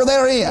any longer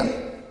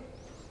therein?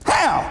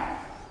 How?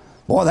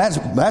 Boy,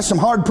 that's some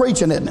hard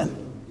preaching, isn't it?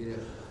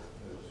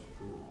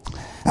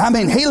 I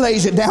mean, He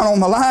lays it down on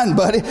the line,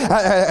 buddy.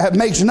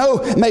 Makes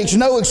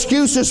no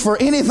excuses for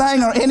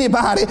anything or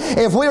anybody.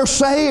 If we're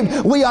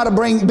saved, we ought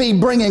to be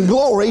bringing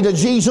glory to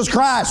Jesus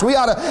Christ. He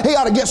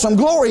ought to get some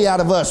glory out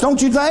of us,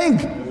 don't you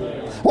think?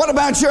 What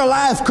about your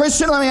life,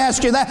 Christian? Let me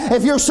ask you that.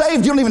 If you're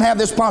saved, you don't even have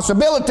this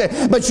possibility,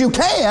 but you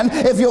can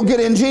if you'll get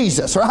in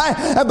Jesus,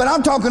 right? But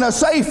I'm talking to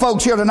saved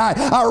folks here tonight.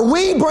 Are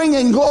we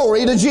bringing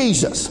glory to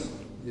Jesus?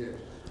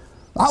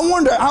 I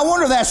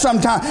wonder that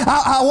sometimes.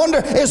 I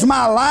wonder, is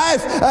my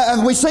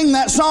life, we sing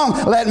that song,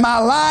 let my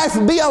life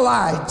be a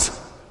light.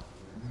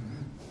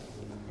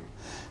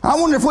 I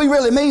wonder if we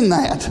really mean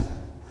that.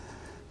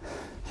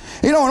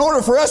 You know, in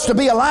order for us to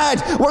be a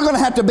light, we're going to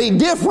have to be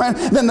different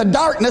than the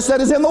darkness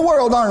that is in the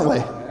world, aren't we?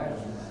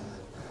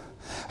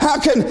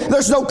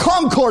 There's no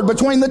concord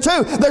between the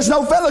two. There's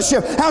no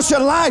fellowship. How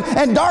should light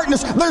and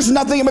darkness, there's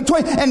nothing in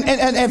between. And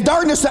if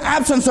darkness, the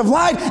absence of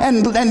light,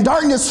 and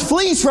darkness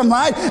flees from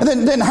light,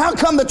 then how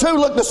come the two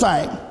look the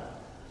same?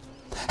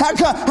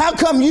 How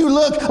come you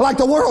look like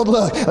the world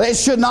look? It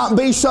should not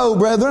be so,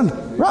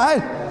 brethren.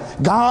 Right?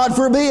 God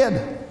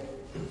forbid.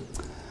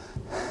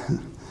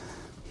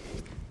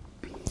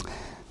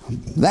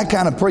 That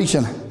kind of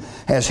preaching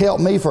has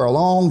helped me for a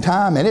long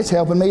time, and it's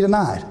helping me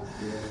tonight.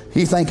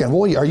 You thinking,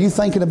 boy, are you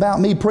thinking about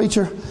me,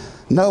 preacher?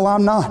 No,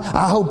 I'm not.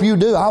 I hope you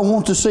do. I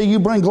want to see you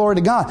bring glory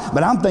to God.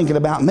 But I'm thinking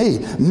about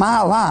me.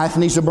 My life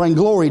needs to bring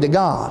glory to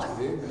God.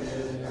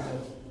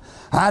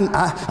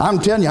 I'm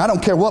telling you, I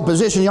don't care what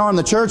position you are in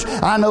the church.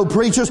 I know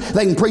preachers,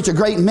 they can preach a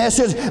great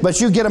message, but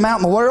you get them out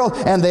in the world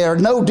and they are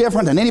no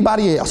different than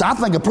anybody else. I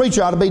think a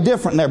preacher ought to be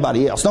different than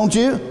everybody else, don't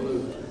you?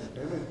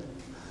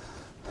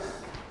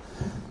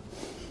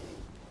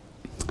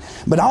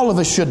 But all of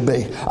us should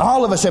be.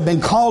 All of us have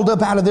been called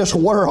up out of this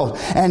world.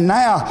 And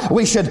now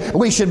we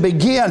should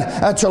begin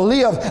to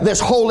live this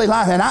holy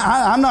life. And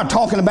I'm not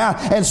talking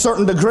about in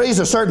certain degrees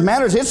or certain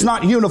matters. It's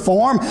not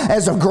uniform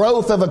as a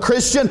growth of a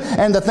Christian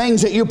and the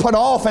things that you put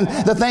off and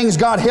the things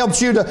God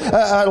helps you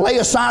to lay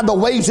aside the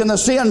weights and the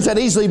sins that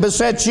easily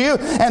beset you.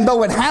 And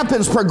though it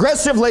happens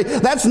progressively,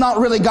 that's not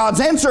really God's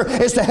answer.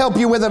 It's to help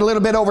you with it a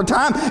little bit over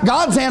time.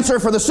 God's answer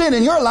for the sin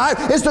in your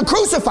life is to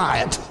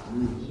crucify it.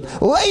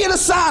 Lay it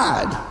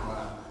aside.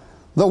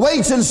 The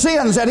weights and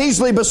sins that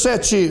easily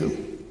beset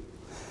you.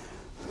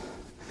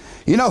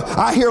 You know,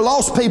 I hear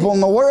lost people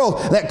in the world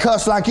that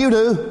cuss like you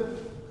do.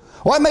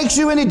 What makes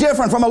you any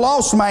different from a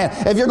lost man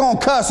if you're going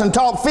to cuss and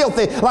talk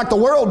filthy like the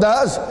world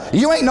does?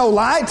 You ain't no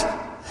light.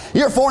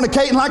 You're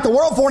fornicating like the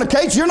world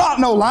fornicates. You're not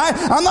no light.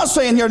 I'm not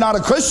saying you're not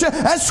a Christian.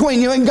 That's between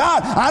you and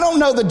God. I don't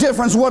know the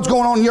difference of what's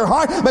going on in your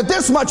heart, but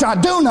this much I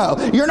do know.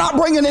 You're not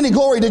bringing any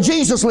glory to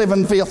Jesus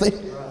living filthy.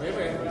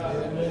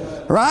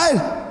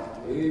 Right?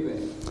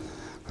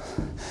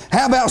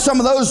 How about some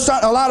of those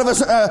a lot of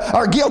us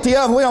are guilty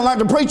of, we don't like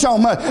to preach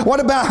on much? What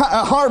about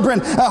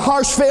harboring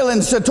harsh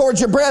feelings towards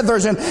your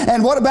brothers?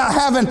 And what about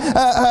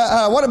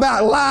what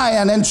about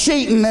lying and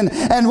cheating?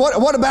 And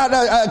what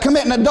about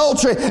committing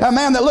adultery? A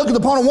man that looketh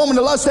upon a woman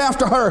to lust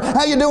after her.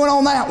 How you doing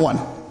on that one?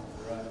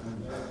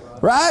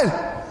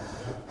 Right?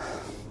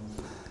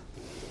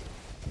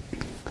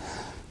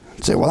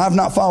 Say, well, I've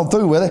not followed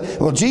through with it.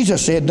 Well,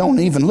 Jesus said,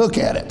 don't even look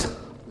at it.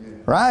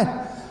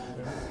 Right?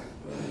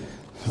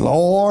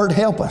 Lord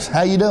help us.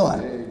 How you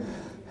doing?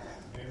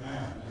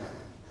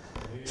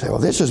 Say, well,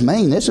 this is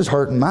mean. This is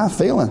hurting my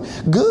feeling.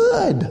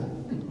 Good.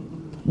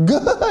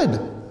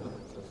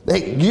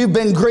 You've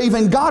been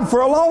grieving God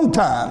for a long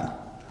time.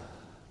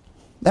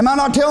 Am I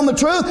not telling the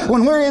truth?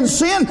 When we're in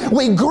sin,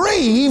 we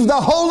grieve the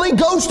Holy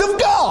Ghost of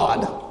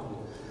God.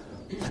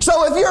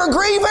 So if you're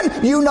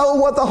grieving, you know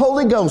what the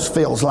Holy Ghost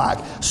feels like.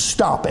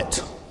 Stop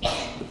it.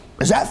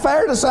 Is that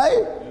fair to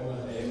say?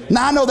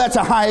 Now, I know that's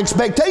a high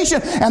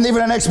expectation, and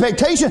even an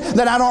expectation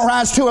that I don't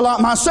rise to a lot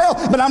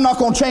myself, but I'm not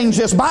going to change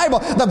this Bible.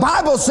 The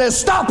Bible says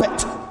stop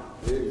it.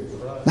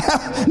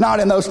 Not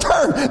in those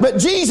terms, but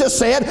Jesus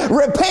said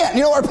repent.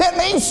 You know what repent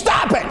means?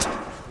 Stop it.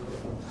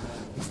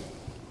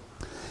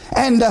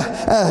 And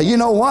you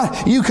know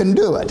what? You can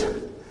do it.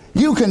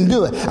 You can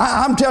do it.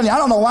 I'm telling you, I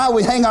don't know why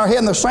we hang our head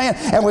in the sand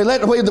and we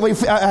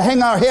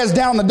hang our heads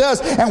down in the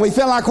dust and we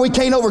feel like we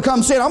can't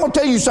overcome sin. I'm going to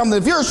tell you something.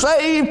 If you're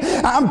saved,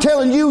 I'm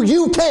telling you,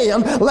 you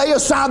can lay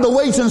aside the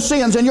weights and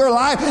sins in your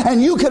life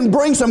and you can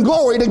bring some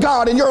glory to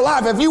God in your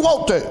life if you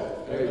want to.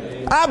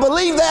 Amen. I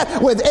believe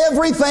that with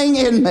everything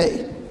in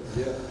me.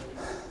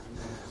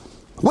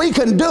 We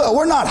can do it.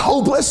 We're not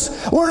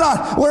hopeless. We're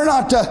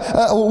not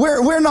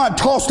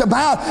tossed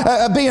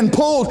about being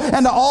pulled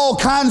into all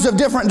kinds of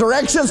different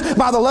directions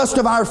by the lust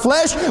of our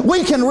flesh.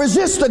 We can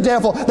resist the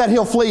devil that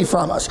he'll flee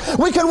from us.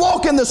 We can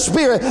walk in the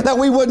Spirit that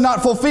we would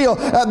not fulfill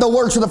the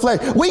works of the flesh.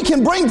 We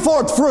can bring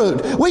forth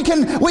fruit. We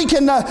can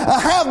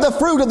have the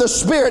fruit of the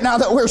Spirit now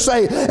that we're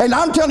saved. And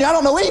I'm telling you, I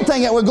don't know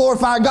anything that would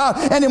glorify God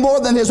any more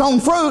than His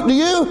own fruit. Do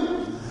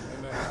you?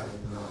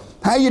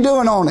 How you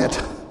doing on it?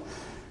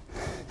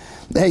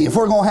 Hey, if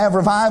we're going to have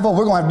revival,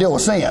 we're going to have to deal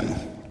with sin.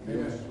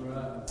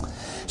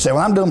 Say,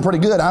 well, I'm doing pretty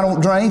good. I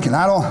don't drink and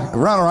I don't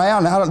run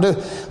around and I don't do.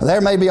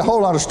 There may be a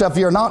whole lot of stuff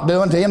you're not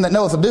doing. To him that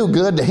knoweth to do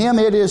good, to him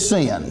it is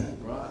sin.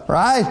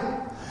 Right?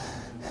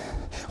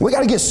 We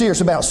got to get serious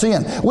about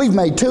sin. We've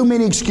made too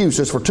many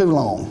excuses for too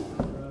long.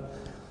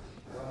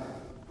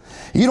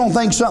 You don't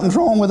think something's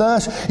wrong with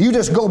us? You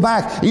just go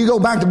back. You go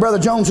back to Brother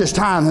Jones's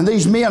time and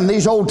these men,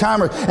 these old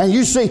timers, and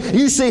you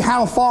see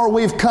how far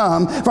we've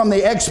come from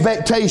the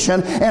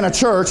expectation in a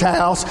church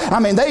house. I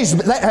mean, these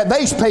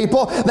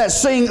people that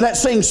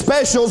sing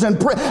specials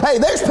and hey,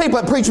 there's people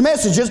that preach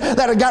messages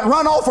that have got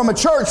run off from a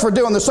church for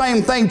doing the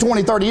same thing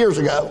 20, 30 years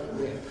ago.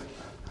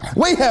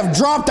 We have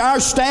dropped our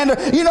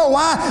standard. You know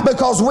why?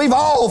 Because we've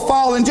all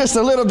fallen just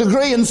a little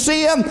degree in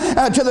sin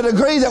to the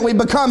degree that we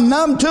become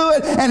numb to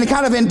it and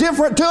kind of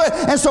indifferent to it.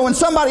 And so when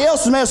somebody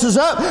else messes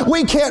up,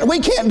 we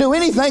can't do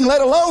anything,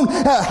 let alone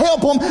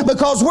help them,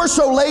 because we're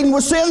so laden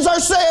with sins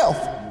ourselves.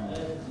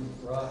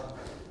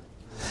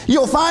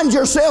 You'll find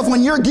yourself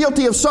when you're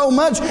guilty of so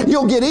much,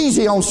 you'll get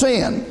easy on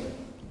sin.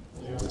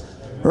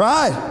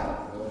 Right?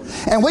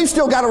 And we've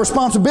still got a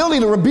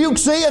responsibility to rebuke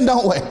sin,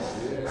 don't we?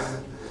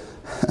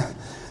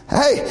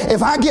 Hey,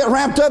 if I get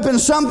wrapped up in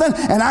something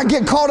and I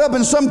get caught up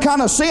in some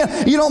kind of sin,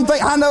 you don't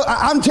think, I know,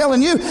 I'm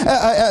telling you,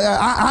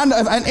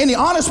 any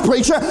honest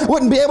preacher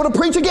wouldn't be able to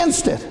preach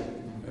against it.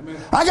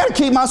 I got to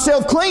keep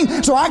myself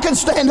clean so I can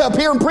stand up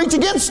here and preach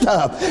against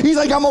stuff. You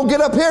think I'm going to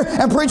get up here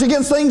and preach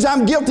against things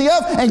I'm guilty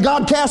of and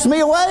God cast me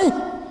away?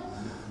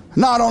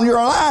 Not on your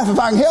life if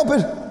I can help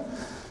it.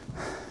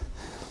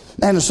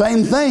 And the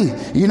same thing,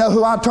 you know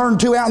who I turned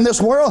to out in this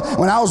world?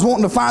 When I was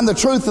wanting to find the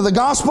truth of the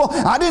gospel,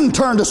 I didn't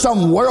turn to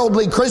some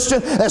worldly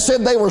Christian that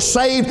said they were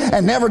saved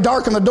and never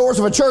darkened the doors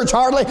of a church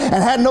hardly and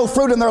had no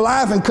fruit in their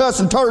life and cussed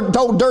and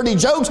told dirty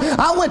jokes.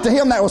 I went to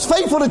him that was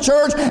faithful to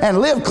church and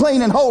lived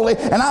clean and holy,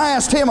 and I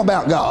asked him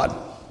about God.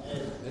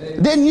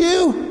 Amen. Didn't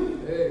you?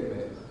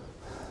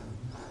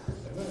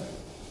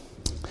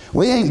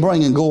 We ain't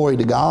bringing glory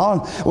to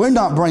God. We're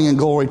not bringing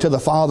glory to the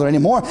Father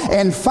anymore.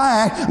 In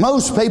fact,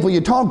 most people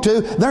you talk to,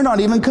 they're not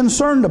even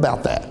concerned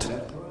about that.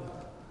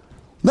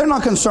 They're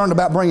not concerned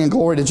about bringing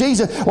glory to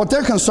Jesus. What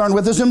they're concerned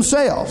with is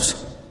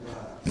themselves.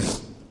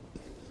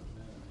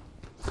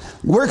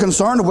 We're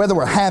concerned whether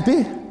we're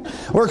happy.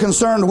 We're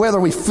concerned whether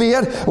we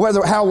fit,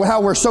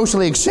 how we're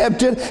socially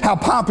accepted, how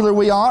popular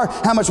we are,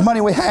 how much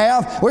money we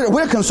have.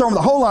 We're concerned with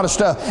a whole lot of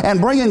stuff.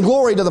 And bringing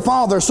glory to the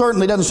Father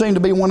certainly doesn't seem to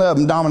be one of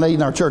them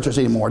dominating our churches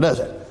anymore, does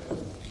it?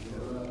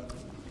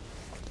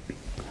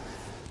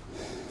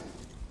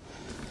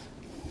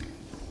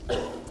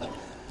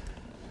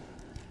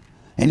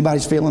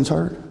 Anybody's feelings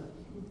hurt?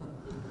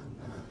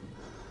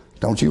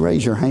 Don't you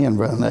raise your hand,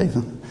 Brother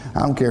Nathan.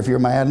 I don't care if you're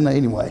mad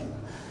anyway.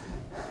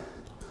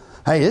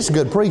 Hey, it's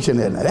good preaching,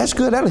 isn't it? That's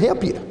good. That'll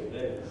help you.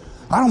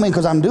 I don't mean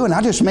because I'm doing it.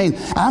 I just mean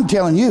I'm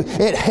telling you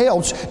it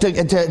helps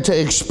to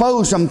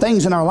expose some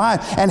things in our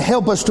life and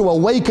help us to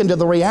awaken to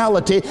the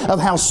reality of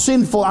how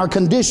sinful our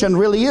condition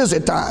really is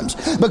at times.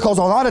 Because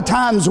a lot of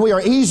times we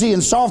are easy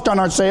and soft on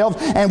ourselves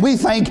and we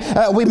think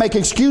we make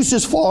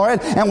excuses for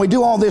it and we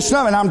do all this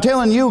stuff. And I'm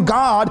telling you,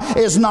 God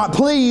is not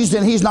pleased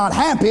and He's not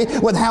happy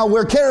with how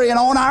we're carrying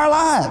on our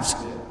lives.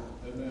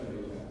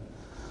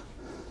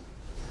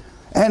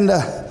 And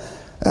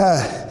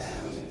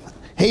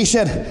He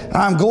said,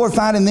 I'm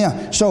glorified in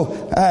them.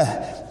 So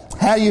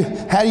how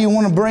do you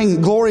want to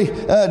bring glory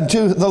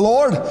to the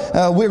Lord?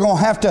 We're going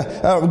to have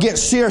to get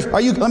serious.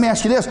 Let me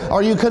ask you this.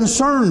 Are you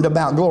concerned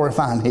about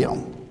glorifying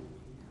Him?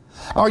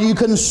 Are you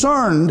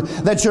concerned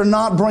that you're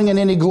not bringing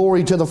any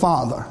glory to the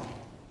Father?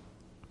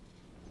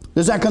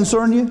 Does that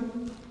concern you?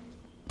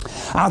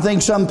 I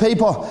think some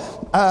people,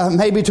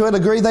 maybe to a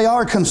degree, they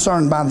are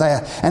concerned by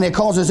that. And it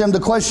causes them to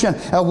question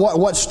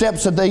what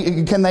steps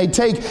that can they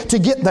take to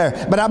get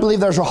there. But I believe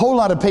there's a whole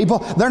lot of people,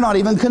 they're not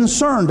even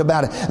concerned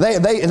about it.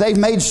 They've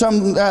made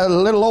some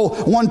little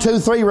old 1, 2,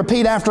 3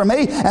 repeat after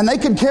me, and they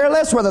could care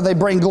less whether they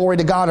bring glory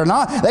to God or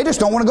not. They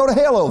just don't want to go to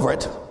hell over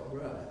it.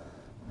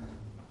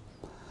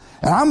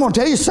 And I'm going to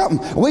tell you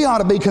something. We ought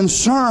to be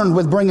concerned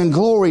with bringing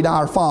glory to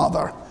our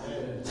Father.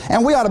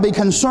 And we ought to be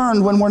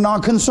concerned when we're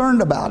not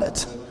concerned about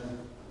it.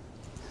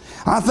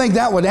 I think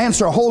that would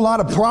answer a whole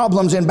lot of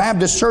problems in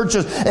Baptist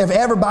churches if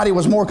everybody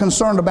was more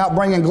concerned about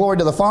bringing glory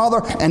to the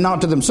Father and not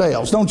to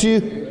themselves. Don't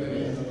you?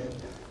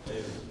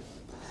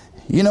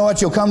 You know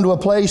what? You'll come to a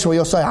place where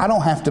you'll say, I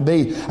don't have to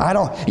be.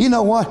 You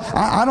know what?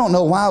 I don't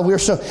know why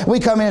we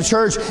come in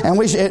church and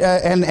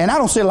I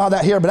don't see a lot of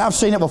that here, but I've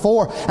seen it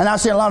before. And I've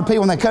seen a lot of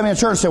people when they come in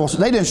church say, well,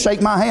 they didn't shake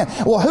my hand.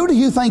 Well, who do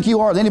you think you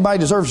are that anybody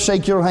deserves to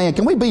shake your hand?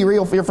 Can we be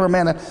real here for a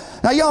minute?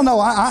 Now, y'all know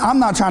I'm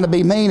not trying to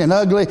be mean and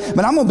ugly,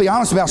 but I'm going to be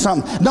honest about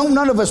something.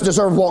 None of us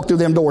deserve to walk through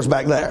them doors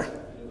back there.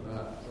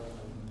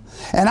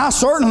 And I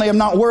certainly am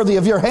not worthy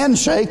of your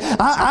handshake.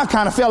 I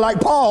kind of feel like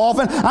Paul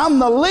often. I'm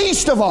the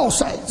least of all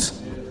saints.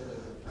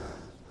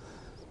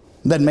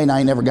 Doesn't mean I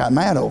ain't never got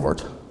mad over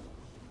it.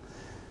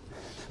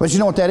 But you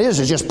know what that is?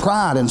 It's just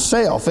pride and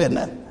self, isn't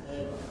it?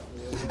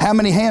 How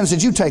many hands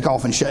did you take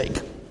off and shake?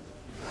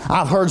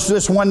 I've heard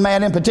this one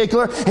man in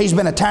particular. He's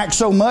been attacked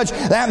so much.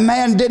 That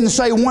man didn't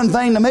say one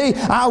thing to me.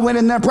 I went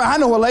in there. I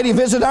know a lady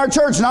visited our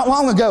church not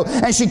long ago.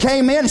 And she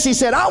came in and she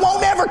said, I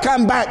won't ever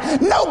come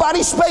back.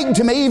 Nobody spake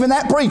to me, even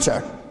that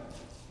preacher.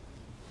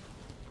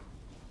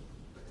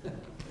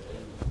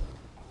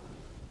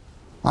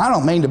 I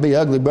don't mean to be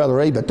ugly, Brother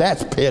A, but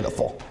that's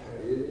pitiful.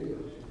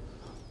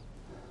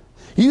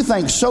 You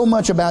think so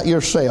much about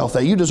yourself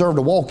that you deserve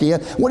to walk in.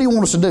 What do you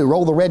want us to do?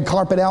 Roll the red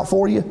carpet out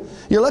for you?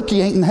 You're lucky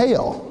you ain't in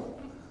hell.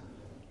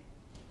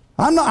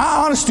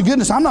 Honest to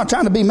goodness, I'm not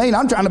trying to be mean.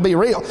 I'm trying to be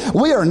real.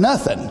 We are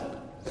nothing.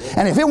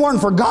 And if it weren't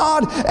for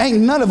God, ain't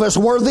none of us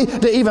worthy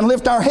to even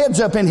lift our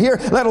heads up in here,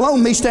 let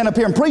alone me stand up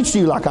here and preach to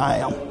you like I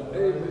am.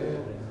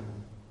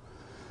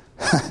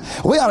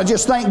 We ought to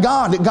just thank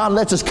God that God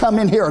lets us come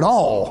in here at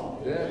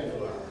all.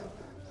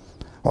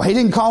 Well, He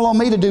didn't call on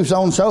me to do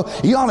so and so.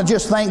 You ought to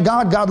just thank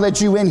God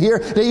let you in here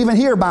to even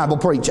hear Bible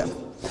preaching.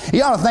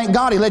 You ought to thank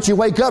God He let you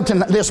wake up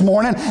this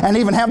morning and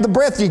even have the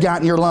breath you got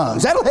in your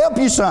lungs. That'll help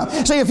you some.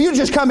 See, if you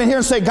just come in here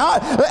and say,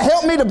 God,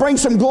 help me to bring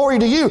some glory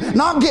to you,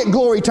 not get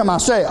glory to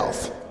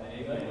myself.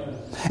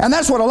 And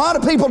that's what a lot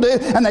of people do,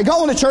 and they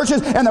go into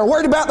churches and they're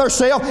worried about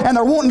themselves and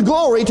they're wanting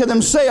glory to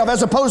themselves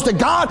as opposed to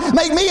God,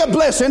 make me a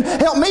blessing,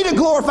 help me to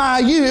glorify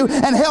you,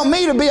 and help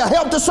me to be a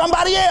help to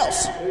somebody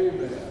else.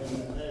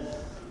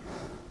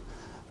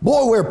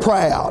 Boy, we're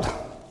proud.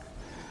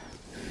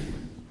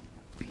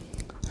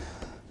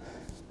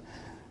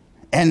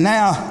 And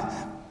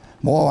now,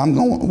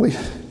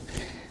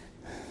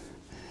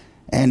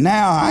 and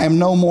now I am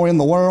no more in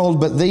the world,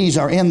 but these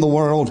are in the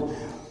world.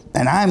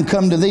 And I am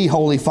come to thee,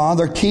 Holy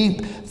Father.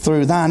 Keep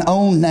through thine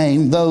own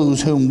name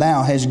those whom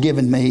thou hast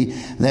given me,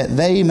 that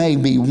they may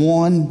be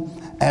one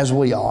as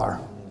we are.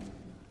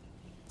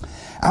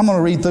 I'm going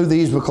to read through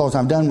these because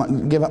I've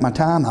give up my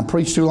time. I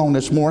preached too long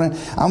this morning.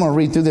 I'm going to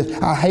read through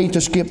this. I hate to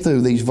skip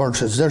through these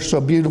verses. They're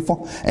so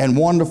beautiful and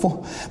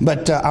wonderful.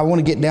 But I want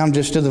to get down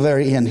just to the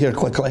very end here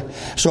quickly.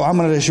 So I'm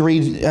going to just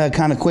read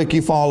kind of quick.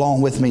 You follow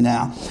along with me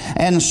now.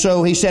 And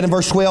so he said in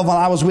verse 12, when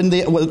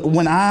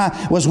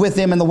I was with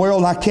them in the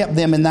world, I kept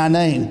them in thy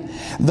name.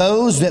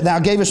 Those that thou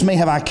gavest me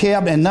have I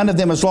kept, and none of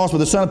them is lost with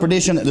the son of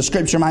perdition, that the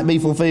scripture might be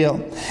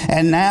fulfilled.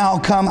 And now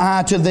come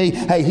I to thee.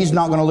 Hey, he's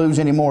not going to lose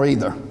any more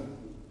either.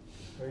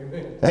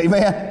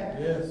 Amen.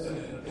 Yes.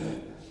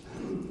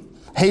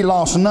 He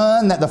lost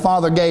none that the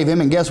Father gave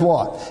him, and guess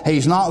what?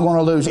 He's not going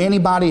to lose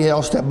anybody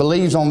else that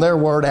believes on their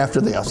word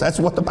after this. That's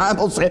what the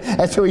Bible said.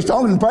 That's who he's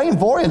talking and praying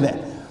for, isn't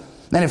it?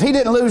 And if he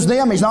didn't lose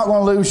them, he's not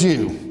going to lose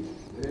you.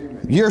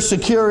 Amen. You're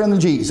secure in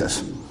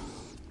Jesus.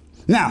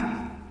 Now,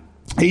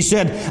 he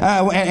said,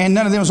 and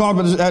none of them was lost,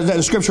 but that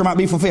the scripture might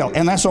be fulfilled.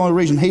 And that's the only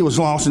reason he was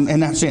lost in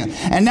that sin.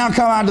 And now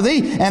come I to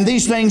thee, and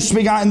these things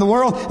speak I in the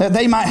world, that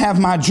they might have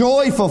my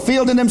joy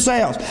fulfilled in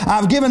themselves.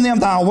 I've given them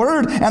thy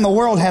word, and the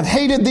world hath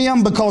hated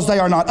them, because they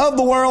are not of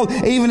the world,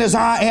 even as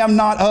I am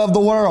not of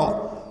the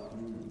world.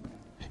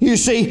 You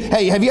see,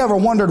 hey, have you ever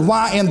wondered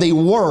why in the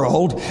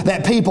world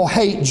that people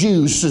hate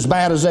Jews as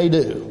bad as they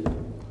do?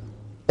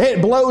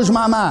 It blows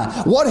my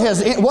mind. What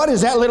has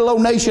that little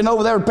old nation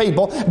over there,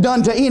 people,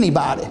 done to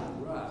anybody?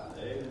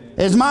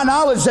 It's my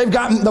knowledge they've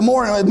gotten the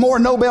more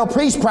Nobel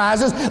Peace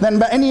Prizes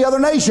than any other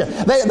nation.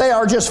 They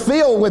are just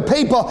filled with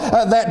people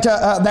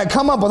that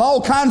come up with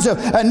all kinds of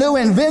new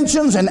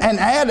inventions and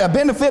add a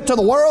benefit to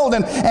the world.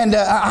 And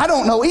I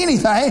don't know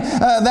anything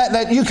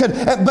that you could.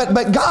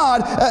 But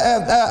God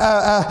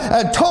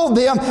told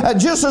them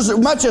just as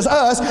much as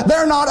us,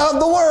 they're not of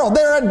the world.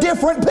 They're a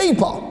different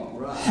people.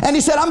 And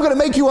He said, I'm going to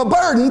make you a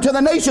burden to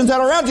the nations that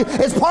are around you.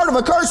 It's part of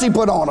a curse He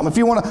put on them, if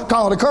you want to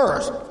call it a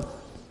curse.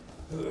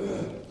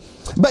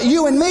 But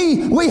you and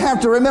me, we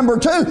have to remember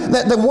too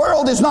that the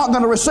world is not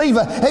going to receive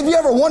it. Have you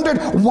ever wondered,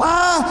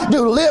 why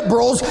do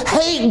liberals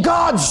hate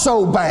God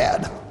so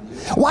bad?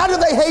 Why do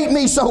they hate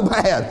me so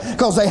bad?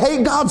 Because they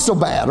hate God so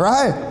bad,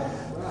 right?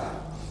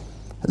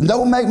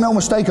 Don't make no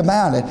mistake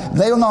about it.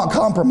 They'll not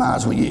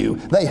compromise with you.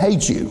 They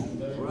hate you.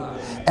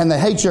 And they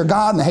hate your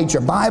God, and they hate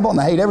your Bible, and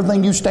they hate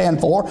everything you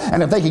stand for.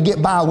 And if they could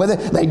get by with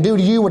it, they do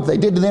to you what they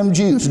did to them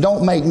Jews.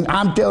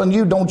 I'm telling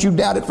you, don't you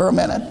doubt it for a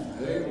minute.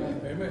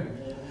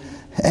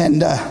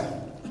 And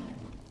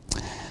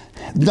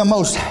the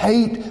most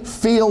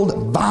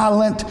hate-filled,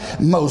 violent,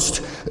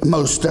 most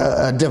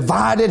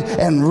divided,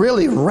 and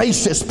really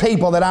racist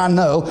people that I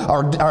know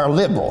are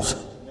liberals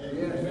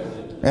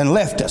and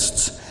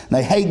leftists.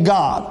 They hate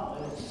God.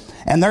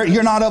 And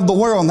you're not of the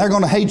world, and they're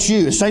going to hate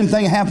you. The same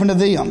thing happened to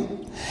them.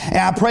 And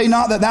I pray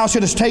not that thou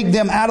shouldest take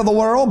them out of the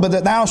world, but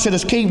that thou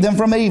shouldest keep them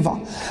from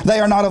evil. They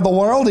are not of the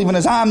world, even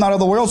as I am not of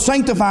the world.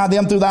 Sanctify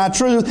them through thy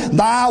truth.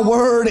 Thy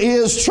word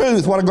is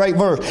truth. What a great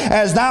verse.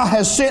 As thou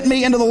hast sent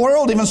me into the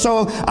world, even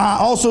so I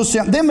also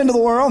sent them into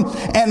the world.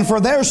 And for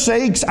their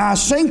sakes I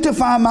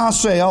sanctify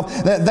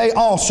myself, that they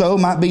also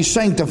might be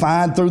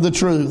sanctified through the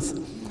truth.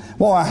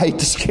 Boy, I hate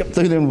to skip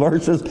through them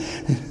verses,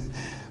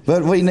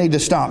 but we need to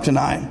stop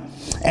tonight.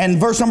 And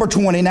verse number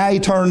 20, now he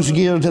turns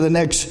gear to the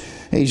next.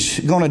 He's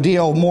going to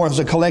deal more as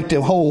a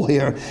collective whole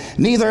here.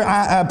 Neither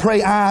I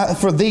pray I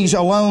for these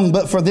alone,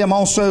 but for them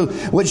also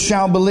which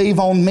shall believe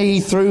on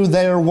me through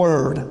their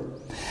word,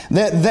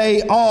 that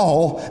they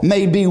all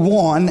may be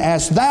one,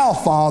 as thou,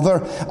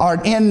 Father,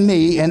 art in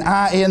me, and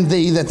I in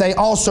thee, that they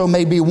also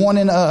may be one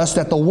in us,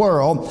 that the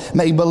world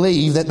may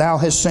believe that thou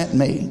hast sent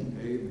me.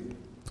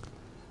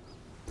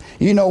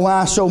 You know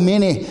why so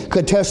many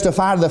could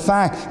testify to the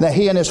fact that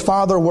he and his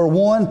Father were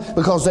one?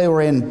 Because they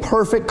were in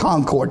perfect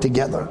concord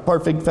together,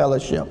 perfect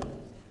fellowship.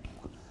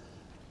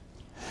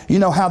 You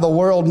know how the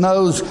world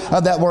knows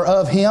that we're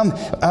of him,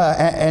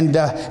 and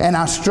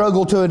I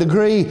struggle to a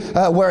degree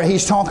where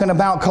he's talking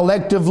about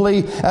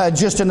collectively,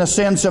 just in the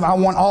sense of I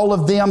want all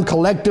of them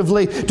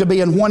collectively to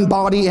be in one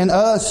body in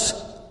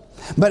us.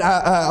 But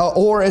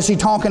or is he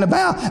talking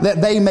about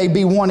that they may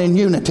be one in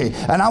unity?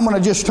 And I'm going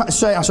to just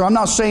say, so I'm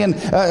not saying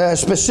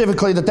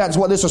specifically that that's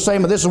what this is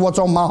saying, but this is what's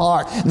on my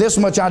heart. This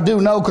much I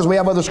do know because we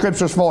have other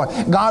scriptures for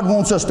it. God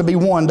wants us to be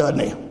one, doesn't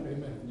he?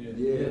 Amen.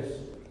 Yes.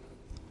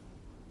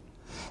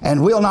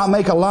 And we'll not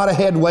make a lot of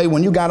headway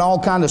when you got all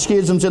kinds of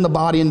schisms in the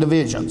body and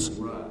divisions.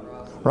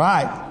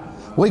 Right.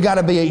 We got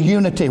to be a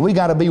unity. We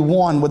got to be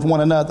one with one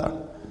another.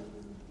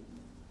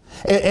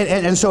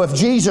 And so if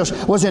Jesus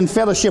was in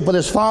fellowship with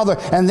his Father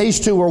and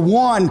these two were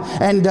one,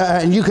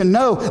 and you can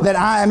know that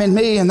I am in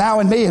me and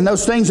thou in me, and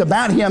those things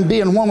about him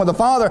being one with the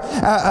Father,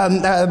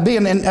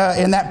 being in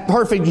that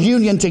perfect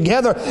union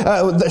together,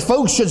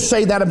 folks should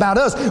say that about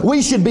us.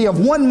 We should be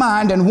of one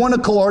mind and one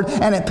accord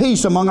and at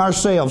peace among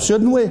ourselves,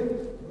 shouldn't we?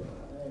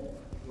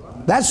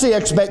 That's the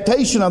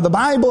expectation of the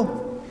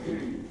Bible.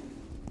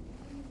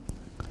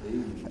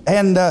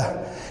 And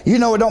you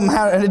know, it don't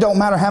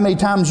matter how many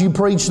times you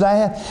preach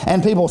that.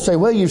 And people say,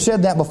 well, you've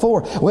said that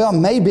before. Well,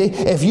 maybe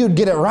if you'd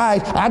get it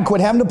right, I'd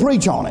quit having to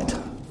preach on it.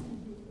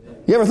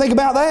 You ever think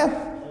about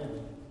that?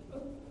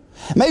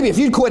 Maybe if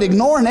you'd quit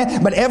ignoring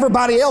it, but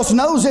everybody else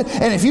knows it,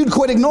 and if you'd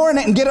quit ignoring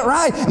it and get it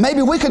right,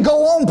 maybe we could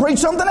go on and preach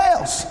something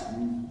else. It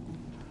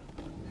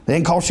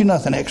didn't cost you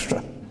nothing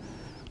extra.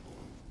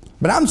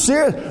 But I'm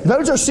serious.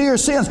 Those are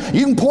serious sins.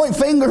 You can point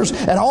fingers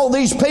at all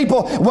these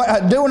people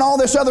doing all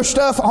this other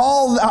stuff,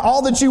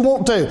 all that you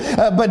want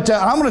to. But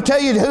I'm going to tell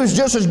you who's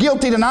just as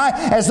guilty tonight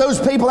as those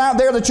people out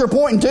there that you're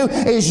pointing to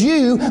is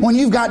you, when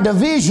you've got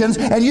divisions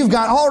and you've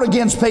got art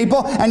against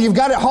people and you've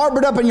got it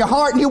harbored up in your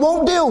heart and you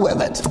won't deal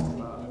with it.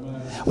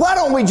 Why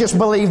don't we just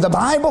believe the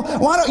Bible?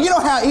 You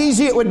know how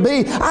easy it would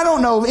be? I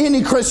don't know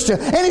any Christian,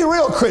 any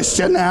real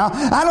Christian now.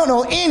 I don't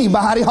know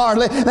anybody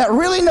hardly that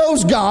really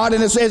knows God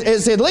and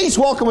is at least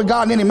walking with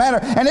God in any manner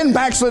and then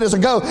backslid as a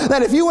go.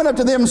 That if you went up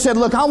to them and said,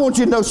 look, I want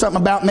you to know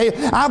something about me.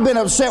 I've been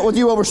upset with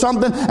you over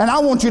something and I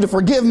want you to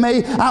forgive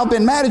me. I've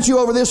been mad at you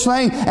over this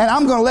thing and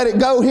I'm going to let it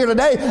go here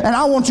today and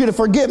I want you to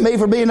forgive me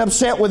for being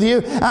upset with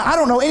you. I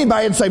don't know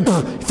anybody that'd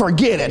say,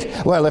 forget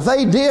it. Well, if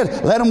they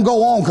did, let them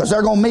go on because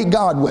they're going to meet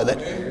God with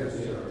it.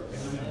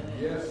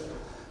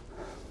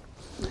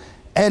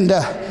 And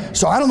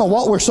so I don't know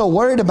what we're so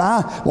worried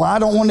about. Well, I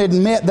don't want to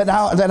admit that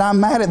I'm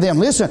mad at them.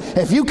 Listen,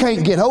 if you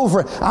can't get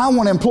over it, I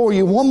want to implore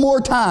you one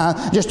more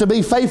time just to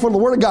be faithful to the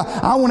Word of God.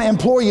 I want to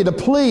implore you to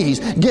please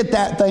get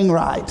that thing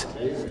right.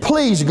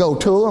 Please go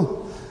to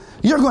them.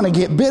 You're going to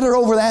get bitter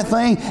over that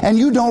thing, and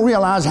you don't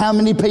realize how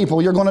many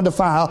people you're going to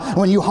defile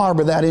when you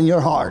harbor that in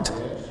your heart.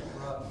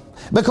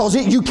 Because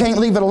you can't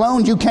leave it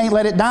alone. You can't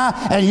let it die.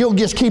 And you'll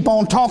just keep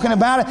on talking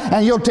about it.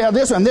 And you'll tell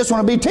this one, and this one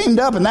will be teamed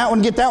up. And that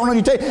one get that one on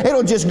your tape.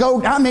 It'll just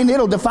go,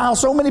 it'll defile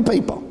so many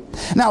people.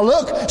 Now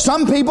look,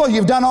 some people,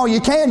 you've done all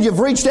you can. You've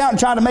reached out and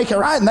tried to make it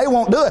right. And they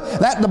won't do it.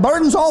 The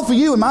burden's all for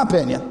you, in my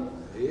opinion.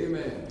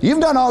 Amen. You've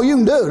done all you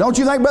can do. Don't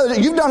you think, brother?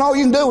 You've done all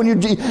you can do when you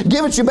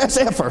give it your best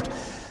effort.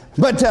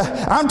 But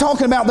I'm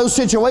talking about those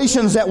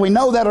situations that we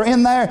know that are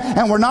in there,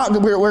 and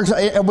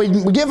we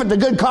give it the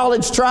good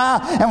college try,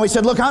 and we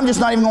said, look, I'm just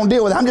not even going to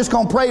deal with it. I'm just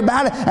going to pray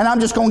about it, and I'm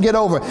just going to get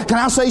over it. Can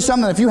I say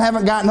something? If you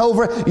haven't gotten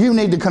over it, you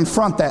need to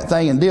confront that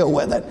thing and deal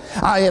with it.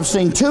 I have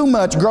seen too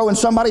much grow in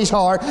somebody's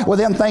heart with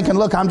them thinking,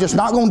 look, I'm just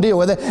not going to deal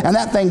with it, and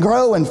that thing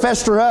grow and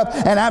fester up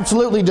and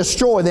absolutely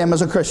destroy them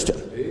as a Christian.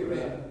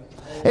 Amen.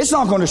 It's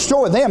not going to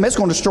destroy them. It's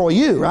going to destroy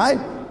you, right?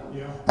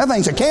 Yeah. That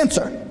thing's a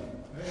cancer.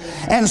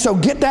 And so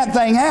get that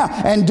thing out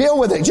and deal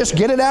with it. Just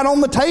get it out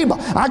on the table.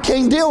 I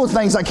can't deal with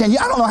things I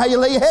don't know how you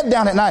lay your head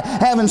down at night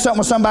having something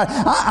with somebody.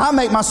 I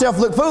make myself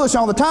look foolish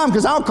all the time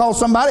because I'll call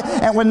somebody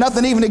and when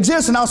nothing even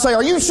exists and I'll say,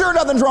 are you sure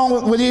nothing's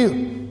wrong with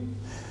you?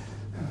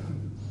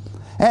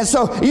 And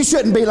so you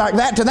shouldn't be like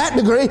that to that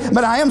degree,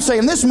 but I am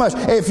saying this much.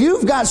 If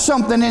you've got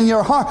something in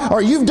your heart,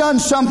 or you've done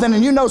something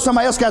and you know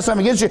somebody else got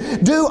something against you,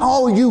 do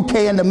all you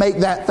can to make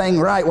that thing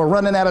right. We're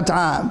running out of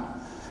time.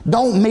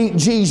 Don't meet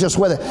Jesus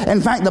with it. In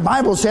fact, the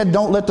Bible said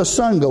don't let the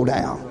sun go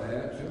down.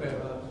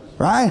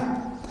 Right?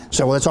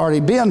 So it's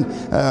already been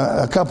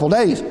a couple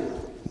days.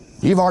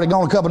 You've already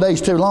gone a couple days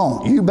too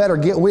long. You better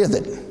get with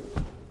it.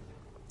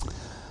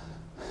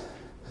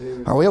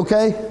 Are we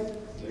okay?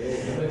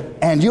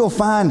 And you'll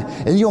find,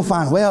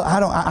 well,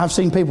 I've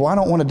seen people, I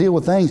don't want to deal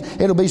with things.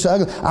 It'll be so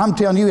ugly. I'm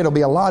telling you, it'll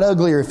be a lot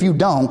uglier if you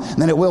don't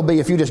than it will be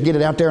if you just get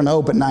it out there in the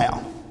open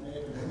now.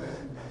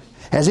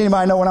 Has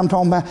anybody know what I'm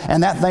talking about?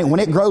 And that thing, when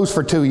it grows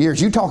for 2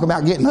 years, you talk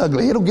about getting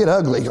ugly. It'll get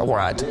ugly, all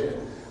right.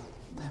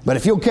 But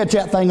if you'll catch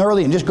that thing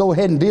early and just go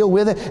ahead and deal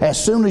with it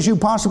as soon as you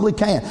possibly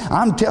can,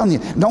 I'm telling you,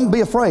 don't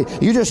be afraid.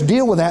 You just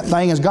deal with that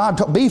thing as God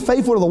taught. Be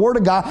faithful to the Word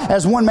of God.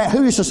 As one man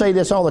who used to say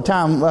this all the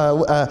time,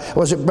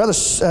 was it Brother?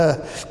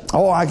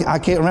 I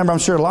can't remember. I'm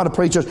sure a lot of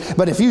preachers.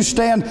 But if you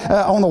stand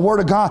on the Word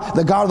of God,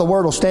 the God of the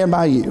Word will stand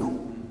by you.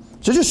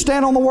 So just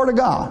stand on the Word of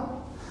God.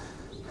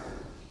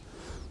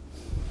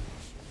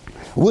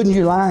 Wouldn't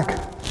you like?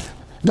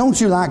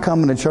 Don't you like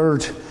coming to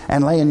church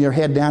and laying your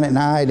head down at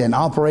night and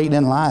operating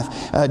in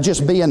life,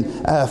 just being,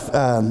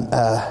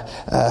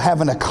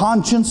 having a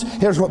conscience?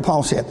 Here's what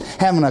Paul said: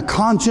 having a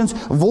conscience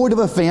void of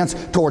offense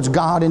towards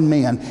God and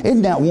men.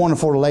 Isn't that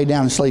wonderful to lay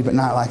down and sleep at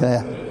night like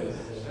that?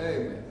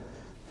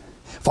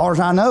 As far as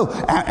I know,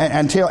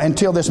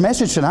 until this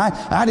message tonight,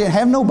 I didn't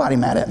have nobody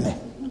mad at me.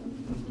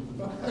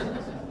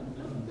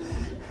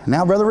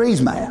 Now Brother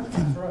Reed's mad.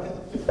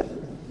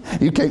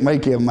 You can't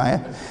make him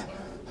mad.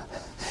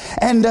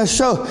 And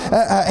so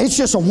it's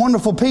just a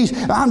wonderful peace.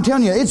 I'm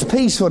telling you, it's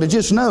peaceful to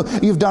just know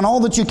you've done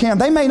all that you can.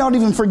 They may not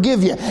even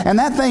forgive you. And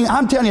that thing,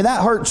 I'm telling you,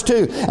 that hurts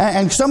too.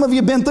 And some of you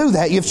have been through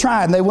that. You've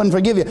tried and they wouldn't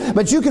forgive you.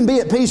 But you can be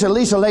at peace, at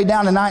least to lay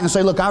down tonight and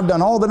say, look, I've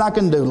done all that I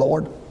can do,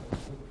 Lord.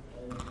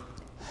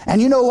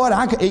 And you know what?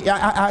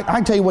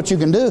 I tell you what you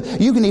can do.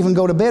 You can even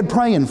go to bed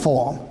praying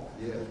for them.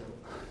 Yeah.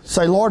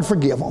 Say, Lord,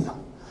 forgive them.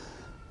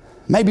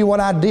 Maybe what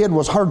I did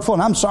was hurtful,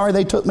 and I'm sorry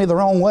they took me the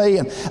wrong way.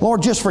 And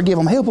Lord, just forgive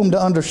them. Help them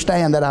to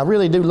understand that I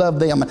really do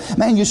love them.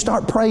 Man, you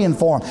start praying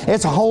for them.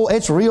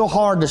 It's real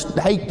hard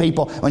to hate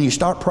people when you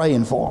start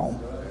praying for them.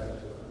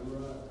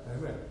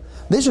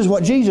 This is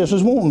what Jesus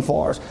is wanting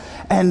for us.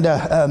 And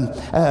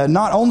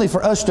not only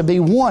for us to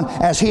be one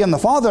as He and the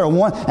Father are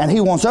one, and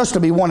He wants us to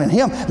be one in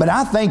Him, but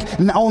I think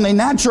only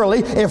naturally,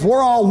 if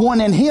we're all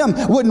one in Him,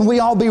 wouldn't we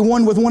all be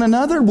one with one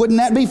another? Wouldn't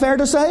that be fair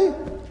to say?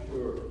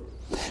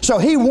 So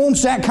He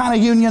wants that kind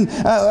of union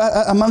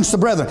amongst the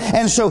brethren.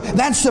 And so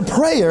that's the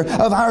prayer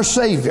of our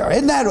Savior.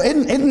 Isn't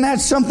that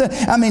something?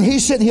 I mean,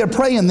 He's sitting here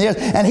praying this,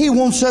 and He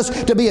wants us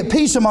to be at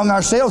peace among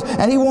ourselves,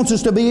 and He wants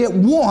us to be at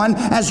one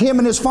as Him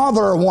and His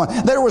Father are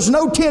one. There was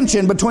no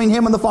tension between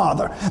Him and the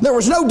Father. There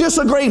was no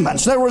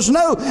disagreements. There was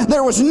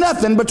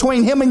nothing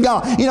between Him and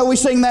God. You know, we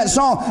sing that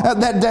song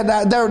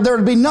that there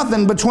would be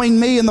nothing between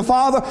me and the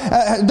Father.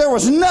 There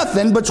was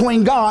nothing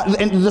between God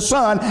and the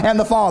Son and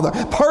the Father.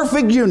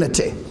 Perfect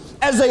unity,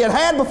 as they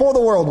had before the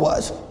world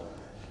was.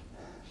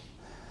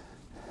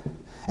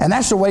 And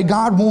that's the way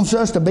God wants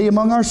us to be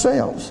among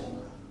ourselves.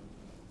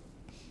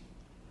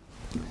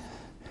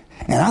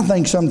 And I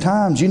think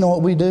sometimes, you know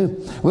what we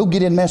do? We'll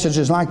get in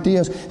messages like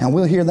this, and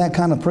we'll hear that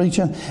kind of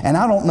preaching, and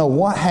I don't know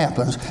what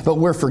happens, but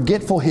we're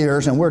forgetful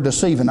hearers, and we're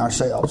deceiving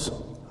ourselves.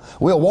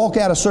 We'll walk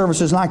out of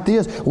services like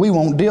this. We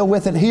won't deal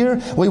with it here.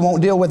 We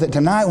won't deal with it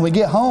tonight. When we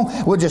get home,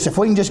 if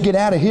we can just get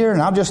out of here,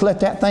 and I'll just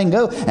let that thing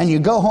go. And you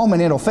go home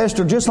and it'll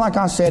fester just like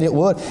I said it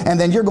would. And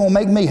then you're going to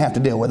make me have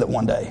to deal with it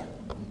one day.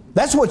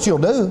 That's what you'll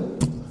do.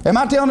 Am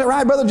I telling it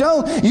right, Brother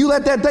Jones? You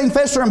let that thing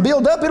fester and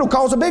build up, it'll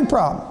cause a big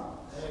problem.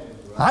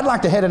 I'd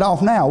like to head it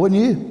off now, wouldn't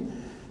you?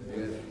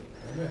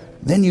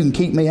 Then you can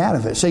keep me out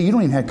of it. See, you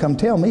don't even have to come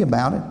tell me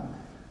about it.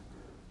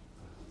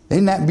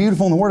 Isn't that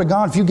beautiful in the Word of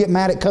God? If you get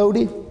mad at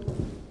Cody,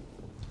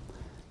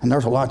 and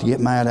there's a lot to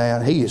get mad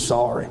at. He is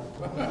sorry.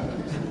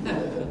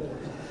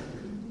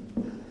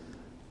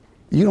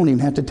 You don't even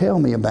have to tell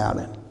me about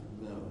it.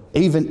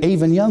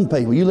 Even young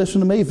people. You listen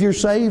to me. If you're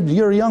saved,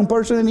 you're a young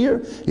person in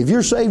here. If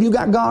you're saved, you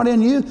got God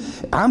in you.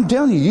 I'm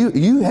telling you,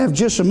 you have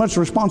just as much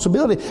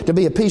responsibility to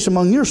be at peace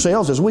among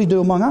yourselves as we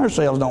do among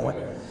ourselves, don't we?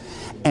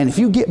 And if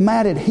you get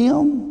mad at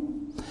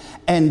Him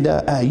and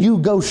you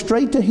go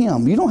straight to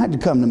Him, you don't have to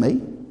come to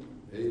me.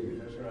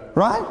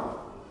 Right?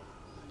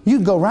 You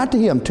can go right to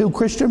Him. Two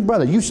Christian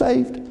brothers, you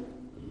saved?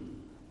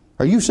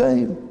 Are you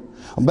saved?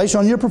 Well, based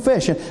on your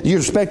profession, you're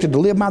expected to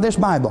live by this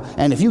Bible.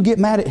 And if you get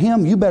mad at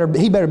Him, he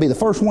better be the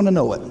first one to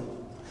know it.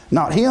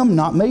 Not him,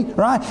 not me,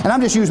 right? And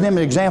I'm just using them as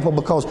an example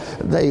because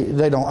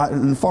they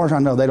don't, as far as I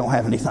know, they don't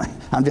have anything.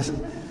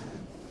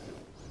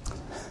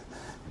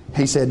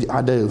 He said,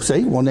 I do.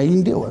 See? Well, now you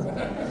can deal with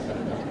it.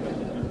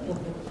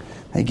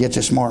 He gets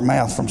a smart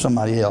mouth from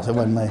somebody else. It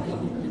wasn't me.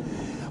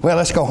 Well,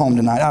 let's go home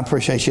tonight. I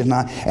appreciate you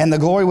tonight. And the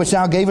glory which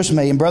thou gavest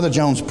me, and Brother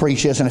Jones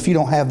preached this, and if you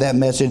don't have that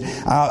message,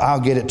 I'll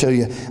get it to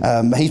you.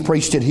 He's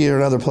preached it here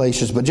and other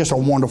places, but just a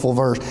wonderful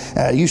verse.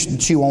 You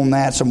should chew on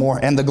that some more.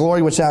 And the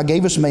glory which thou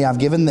gavest me, I've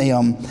given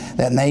them,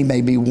 that they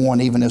may be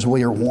one, even as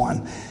we are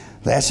one.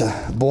 That's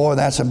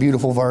a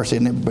beautiful verse,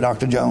 isn't it,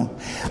 Dr. Jones?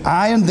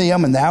 I and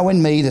them, and thou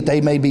and me, that they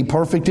may be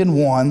perfect in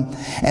one,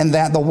 and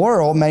that the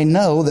world may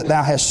know that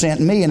thou hast sent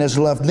me, and hast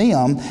loved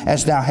them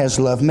as thou hast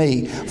loved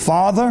me.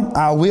 Father,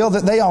 I will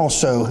that they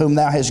also, whom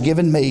thou hast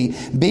given me,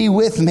 be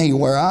with me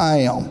where I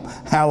am.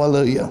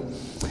 Hallelujah.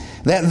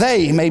 That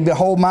they may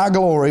behold my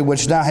glory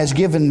which thou hast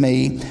given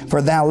me,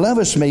 for thou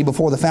lovest me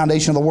before the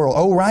foundation of the world.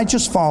 O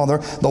righteous Father,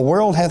 the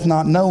world hath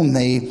not known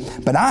thee,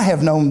 but I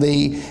have known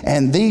thee,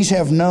 and these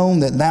have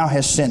known that thou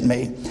hast sent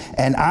me.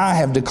 And I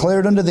have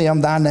declared unto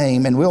them thy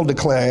name, and will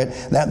declare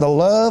it, that the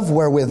love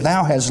wherewith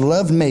thou hast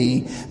loved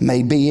me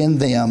may be in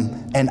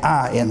them, and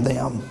I in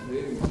them.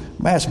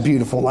 That's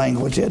beautiful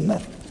language, isn't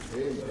it?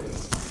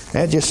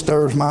 That just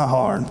stirs my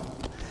heart.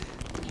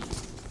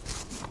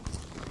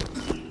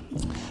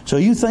 So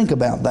you think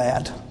about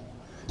that.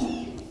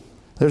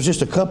 There's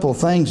just a couple of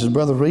things as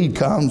Brother Reed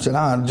comes and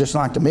I'd just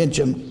like to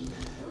mention.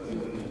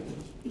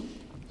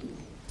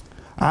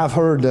 I've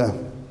heard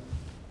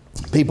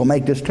people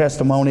make this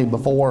testimony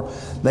before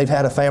they've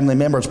had a family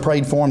member that's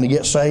prayed for them to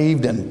get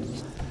saved and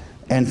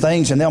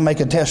things, and they'll make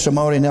a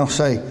testimony and they'll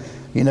say,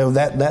 you know,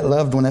 that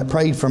loved one that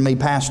prayed for me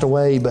passed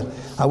away, but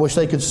I wish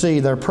they could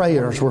see their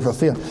prayers were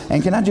fulfilled.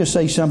 And can I just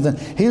say something?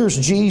 Here's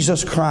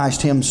Jesus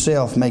Christ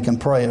Himself making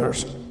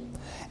prayers.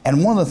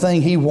 And one of the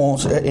things He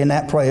wants in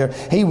that prayer,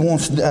 He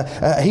wants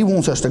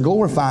us to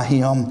glorify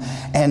Him,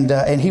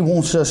 and He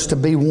wants us to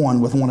be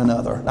one with one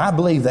another. I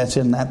believe that's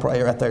in that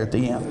prayer right there at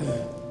the end.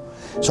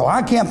 So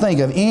I can't think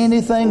of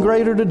anything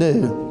greater to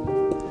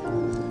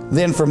do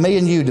than for me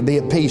and you to be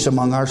at peace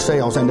among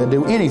ourselves, and to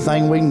do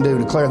anything we can do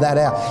to clear that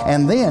out.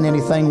 And then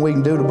anything we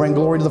can do to bring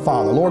glory to the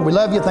Father. Lord, we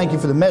love You. Thank You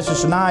for the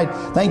message tonight.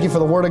 Thank You for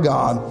the Word of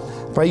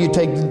God. Pray You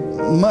take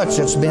much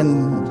that's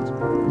been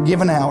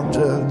given out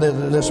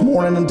this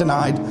morning and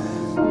tonight,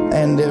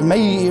 and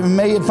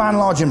may it find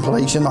lodging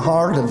place in the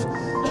heart of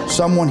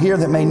someone here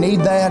that may need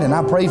that. And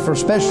I pray for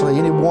especially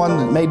anyone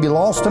that may be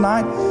lost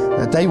tonight,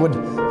 that they would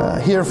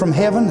hear from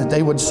heaven, that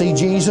they would see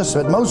Jesus.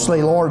 But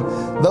mostly, Lord,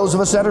 those of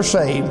us that are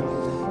saved,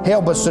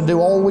 help us to do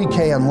all we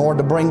can, Lord,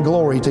 to bring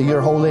glory to Your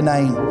holy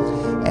name.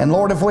 And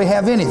Lord, if we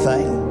have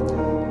anything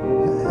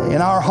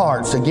in our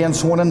hearts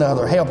against one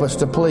another, help us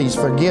to please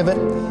forgive it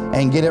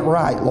and get it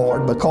right,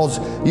 Lord, because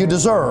You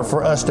deserve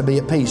for us to be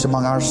at peace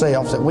among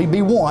ourselves, that we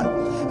be one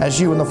as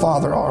You and the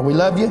Father are. We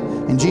love You.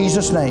 In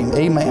Jesus' name,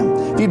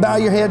 amen. If you bow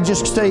your head,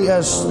 just stay,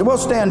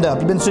 stand up.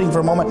 You've been singing for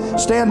a moment.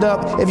 Stand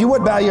up. If you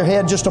would bow your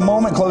head just a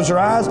moment, close your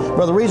eyes.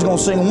 Brother Reed's going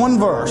to sing one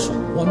verse.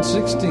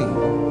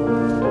 116.